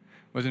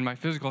was in my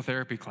physical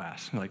therapy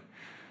class. In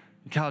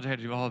college, I had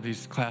to do all of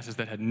these classes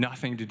that had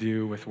nothing to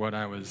do with what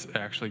I was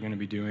actually going to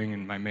be doing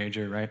in my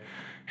major, right?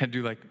 I had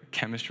to do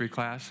chemistry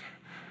class.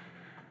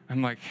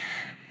 I'm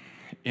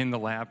in the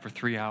lab for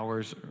 3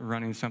 hours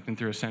running something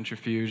through a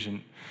centrifuge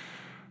and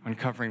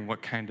uncovering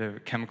what kind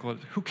of chemical it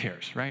is. Who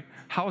cares, right?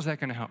 How is that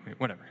going to help me?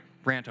 Whatever.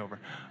 Rant over.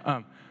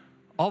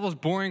 All those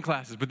boring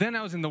classes. But then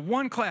I was in the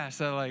one class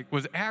that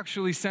was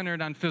actually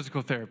centered on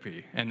physical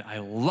therapy, and I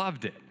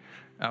loved it.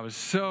 I was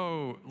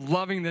so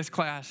loving this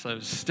class. I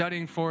was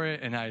studying for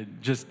it, and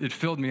it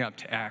filled me up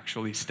to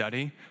actually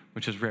study,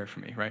 which is rare for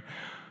me, right?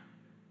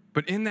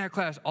 But in that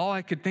class, all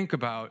I could think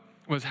about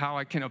was how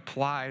I can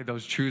apply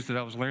those truths that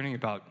I was learning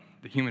about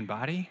the human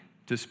body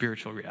to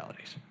spiritual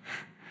realities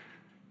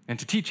and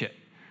to teach it.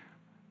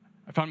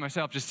 I found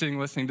myself just sitting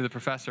listening to the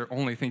professor,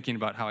 only thinking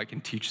about how I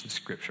can teach the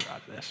scripture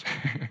out of this.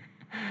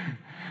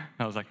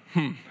 I was like,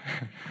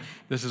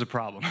 this is a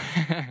problem.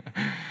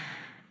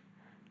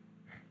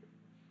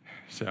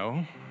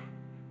 So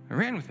I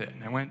ran with it,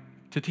 and I went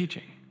to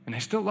teaching. And I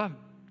still love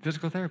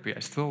physical therapy. I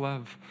still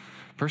love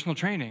personal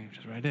training, which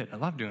is what I did. I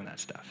love doing that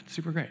stuff. It's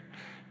super great.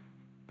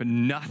 But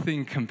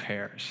nothing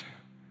compares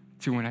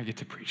to when I get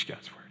to preach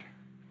God's word.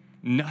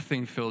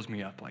 Nothing fills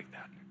me up like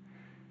that.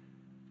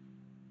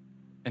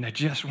 And I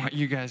just want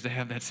you guys to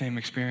have that same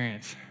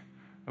experience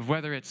of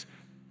whether it's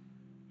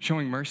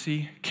showing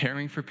mercy,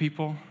 caring for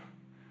people,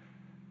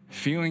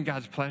 feeling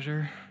God's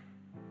pleasure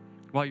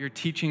while you're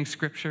teaching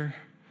scripture,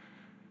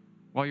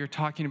 while you're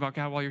talking about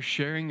God, while you're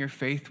sharing your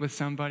faith with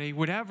somebody,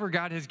 whatever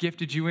God has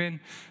gifted you in,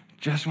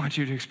 just want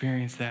you to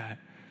experience that.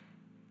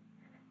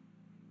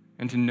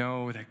 And to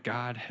know that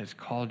God has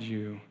called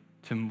you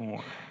to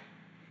more,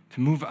 to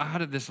move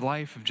out of this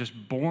life of just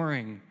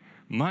boring,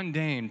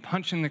 mundane,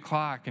 punching the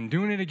clock and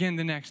doing it again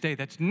the next day.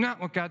 That's not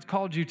what God's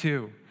called you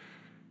to.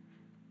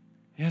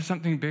 He has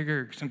something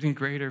bigger, something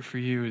greater for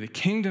you, the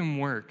kingdom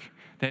work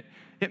that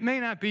it may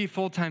not be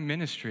full-time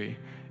ministry.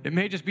 It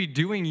may just be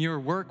doing your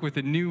work with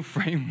a new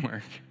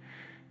framework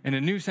and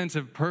a new sense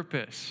of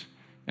purpose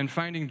and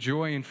finding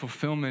joy and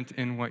fulfillment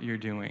in what you're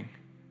doing,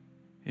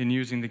 in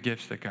using the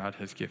gifts that God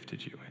has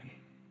gifted you in.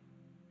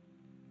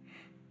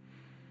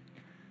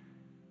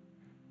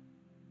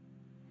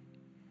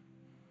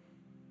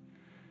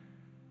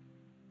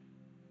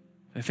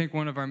 I think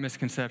one of our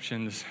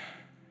misconceptions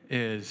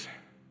is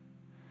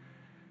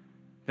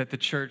that the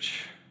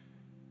church,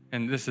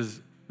 and this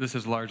is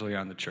largely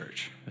on the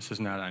church. This is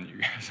not on you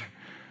guys.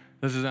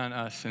 This is on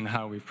us and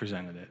how we've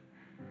presented it,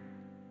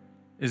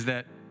 is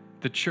that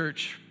the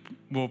church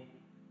will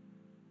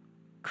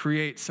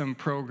create some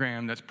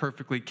program that's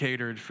perfectly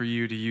catered for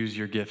you to use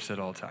your gifts at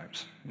all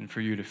times and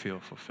for you to feel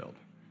fulfilled.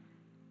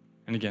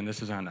 And again,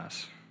 this is on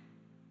us.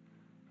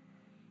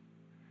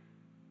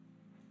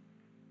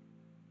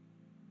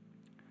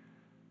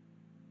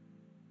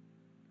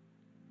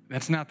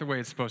 That's not the way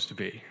it's supposed to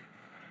be.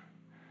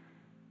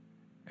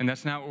 And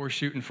that's not what we're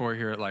shooting for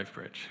here at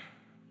LifeBridge.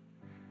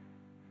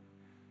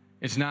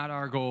 It's not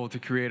our goal to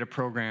create a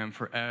program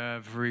for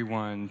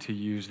everyone to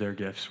use their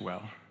gifts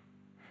well.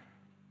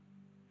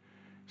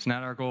 It's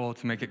not our goal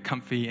to make it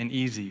comfy and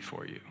easy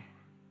for you.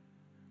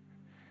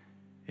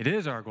 It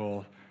is our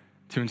goal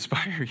to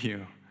inspire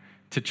you,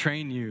 to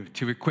train you,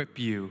 to equip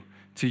you,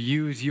 to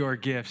use your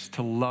gifts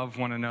to love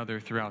one another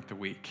throughout the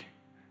week,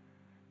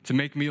 to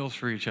make meals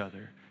for each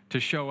other, to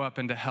show up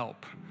and to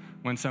help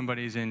when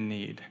somebody's in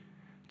need,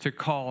 to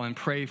call and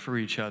pray for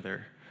each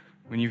other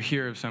when you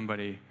hear of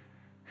somebody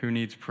who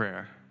needs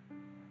prayer.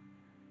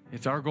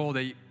 It's our goal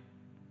that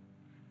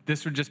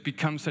this would just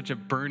become such a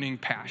burning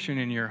passion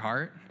in your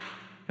heart,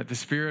 that the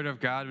Spirit of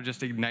God would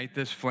just ignite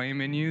this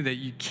flame in you that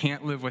you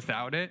can't live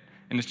without it,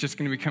 and it's just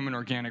going to become an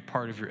organic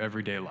part of your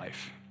everyday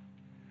life.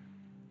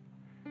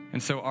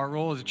 And so our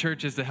role as a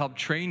church is to help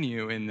train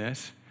you in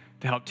this,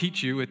 to help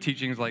teach you with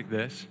teachings like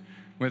this,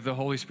 with the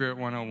Holy Spirit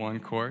 101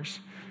 course,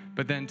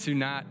 but then to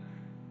not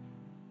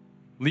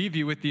leave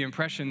you with the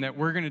impression that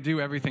we're going to do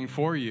everything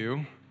for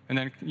you, and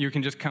then you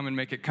can just come and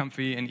make it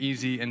comfy and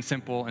easy and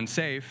simple and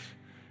safe,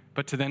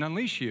 but to then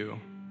unleash you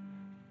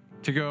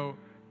to go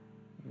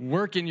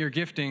work in your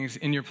giftings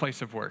in your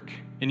place of work,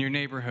 in your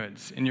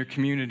neighborhoods, in your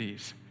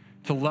communities,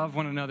 to love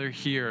one another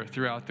here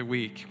throughout the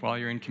week while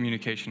you're in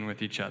communication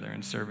with each other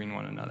and serving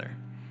one another.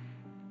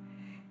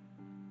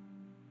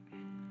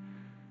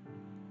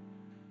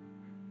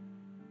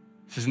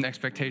 This is an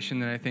expectation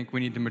that I think we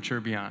need to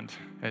mature beyond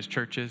as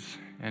churches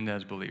and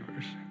as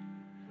believers.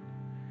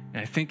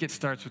 And I think it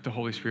starts with the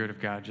Holy Spirit of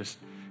God just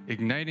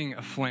igniting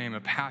a flame,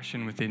 a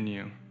passion within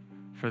you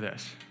for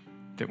this.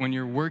 That when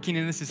you're working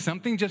in this,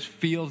 something just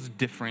feels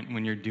different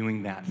when you're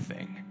doing that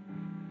thing.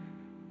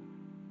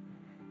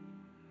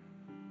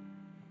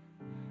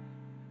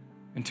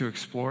 And to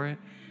explore it,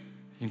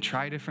 you can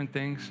try different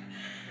things.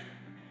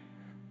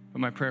 But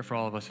my prayer for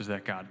all of us is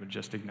that God would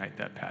just ignite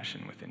that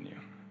passion within you.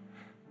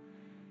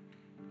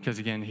 Because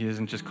again, he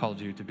hasn't just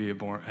called you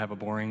to have a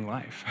boring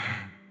life.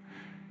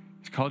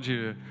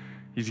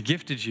 He's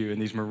gifted you in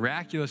these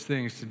miraculous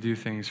things to do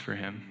things for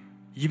him.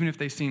 Even if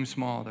they seem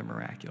small, they're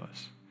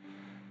miraculous.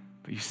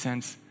 But you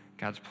sense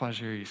God's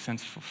pleasure, you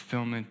sense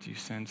fulfillment, you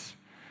sense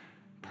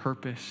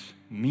purpose,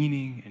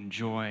 meaning, and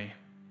joy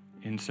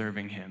in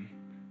serving him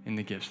in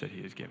the gifts that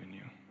he has given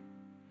you.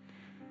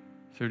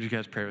 So would you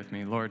guys pray with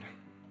me? Lord,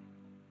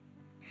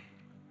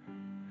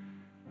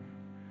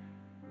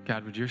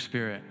 God, would your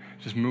Spirit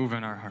just move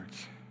in our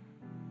hearts?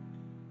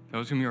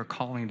 Those whom you are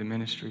calling to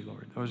ministry,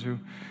 Lord, those who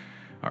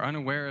are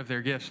unaware of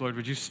their gifts, Lord,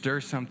 would you stir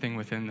something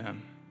within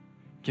them?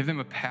 Give them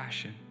a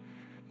passion.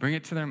 Bring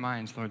it to their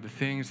minds, Lord, the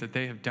things that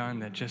they have done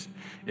that just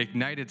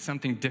ignited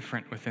something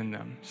different within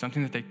them,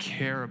 something that they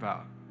care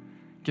about.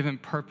 Give them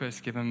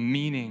purpose, give them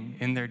meaning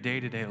in their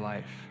day-to-day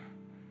life.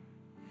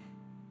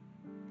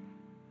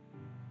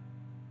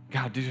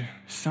 God, do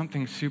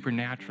something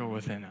supernatural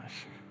within us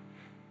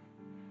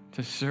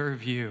to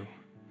serve you,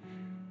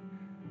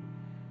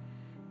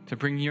 to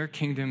bring your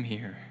kingdom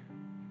here,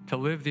 to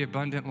live the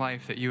abundant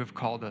life that you have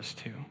called us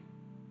to.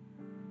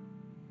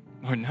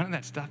 Lord, none of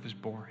that stuff is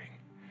boring.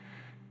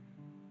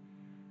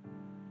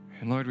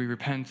 And Lord, we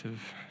repent of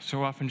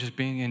so often just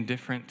being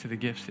indifferent to the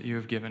gifts that you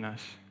have given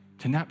us,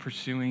 to not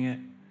pursuing it,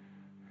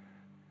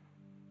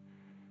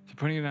 to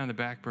putting it on the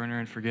back burner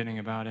and forgetting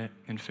about it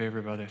in favor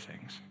of other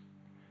things.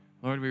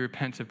 Lord, we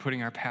repent of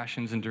putting our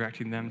passions and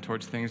directing them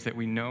towards things that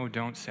we know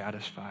don't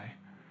satisfy.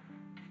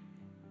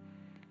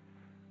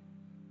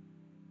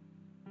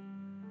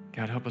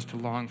 God, help us to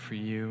long for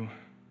you,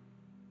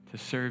 to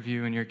serve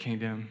you in your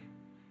kingdom,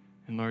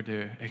 and Lord,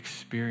 to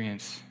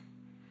experience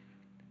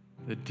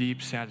the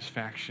deep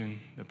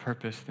satisfaction, the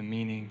purpose, the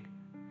meaning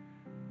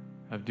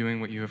of doing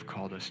what you have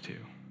called us to,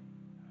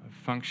 of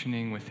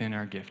functioning within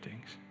our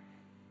giftings.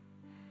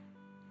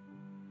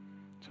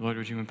 So Lord,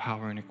 would you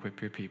empower and equip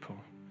your people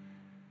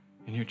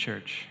in your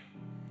church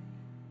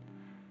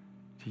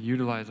to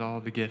utilize all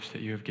the gifts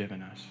that you have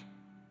given us,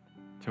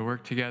 to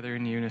work together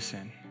in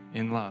unison,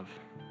 in love,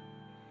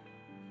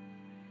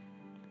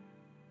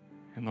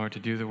 and Lord, to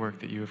do the work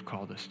that you have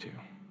called us to.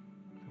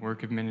 The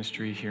work of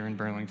ministry here in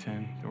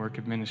Burlington, the work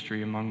of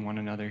ministry among one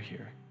another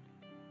here.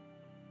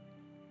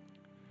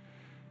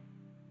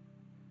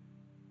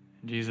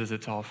 Jesus,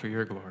 it's all for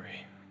your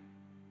glory.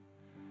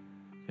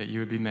 That you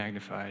would be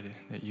magnified,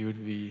 that you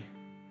would be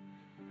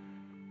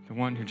the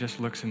one who just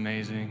looks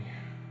amazing,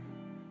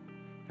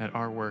 that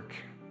our work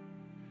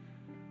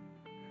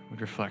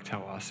would reflect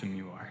how awesome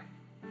you are.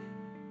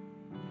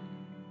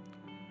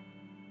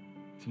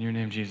 It's in your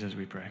name, Jesus,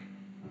 we pray.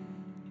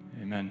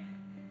 Amen.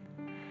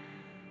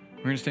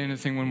 We're going to stand and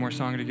sing one more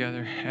song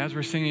together. As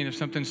we're singing, if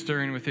something's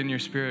stirring within your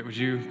spirit, would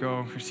you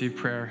go receive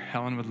prayer?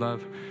 Helen would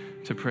love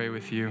to pray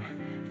with you.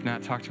 If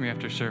not, talk to me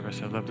after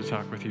service. I'd love to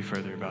talk with you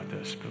further about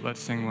this. But let's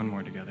sing one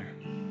more together.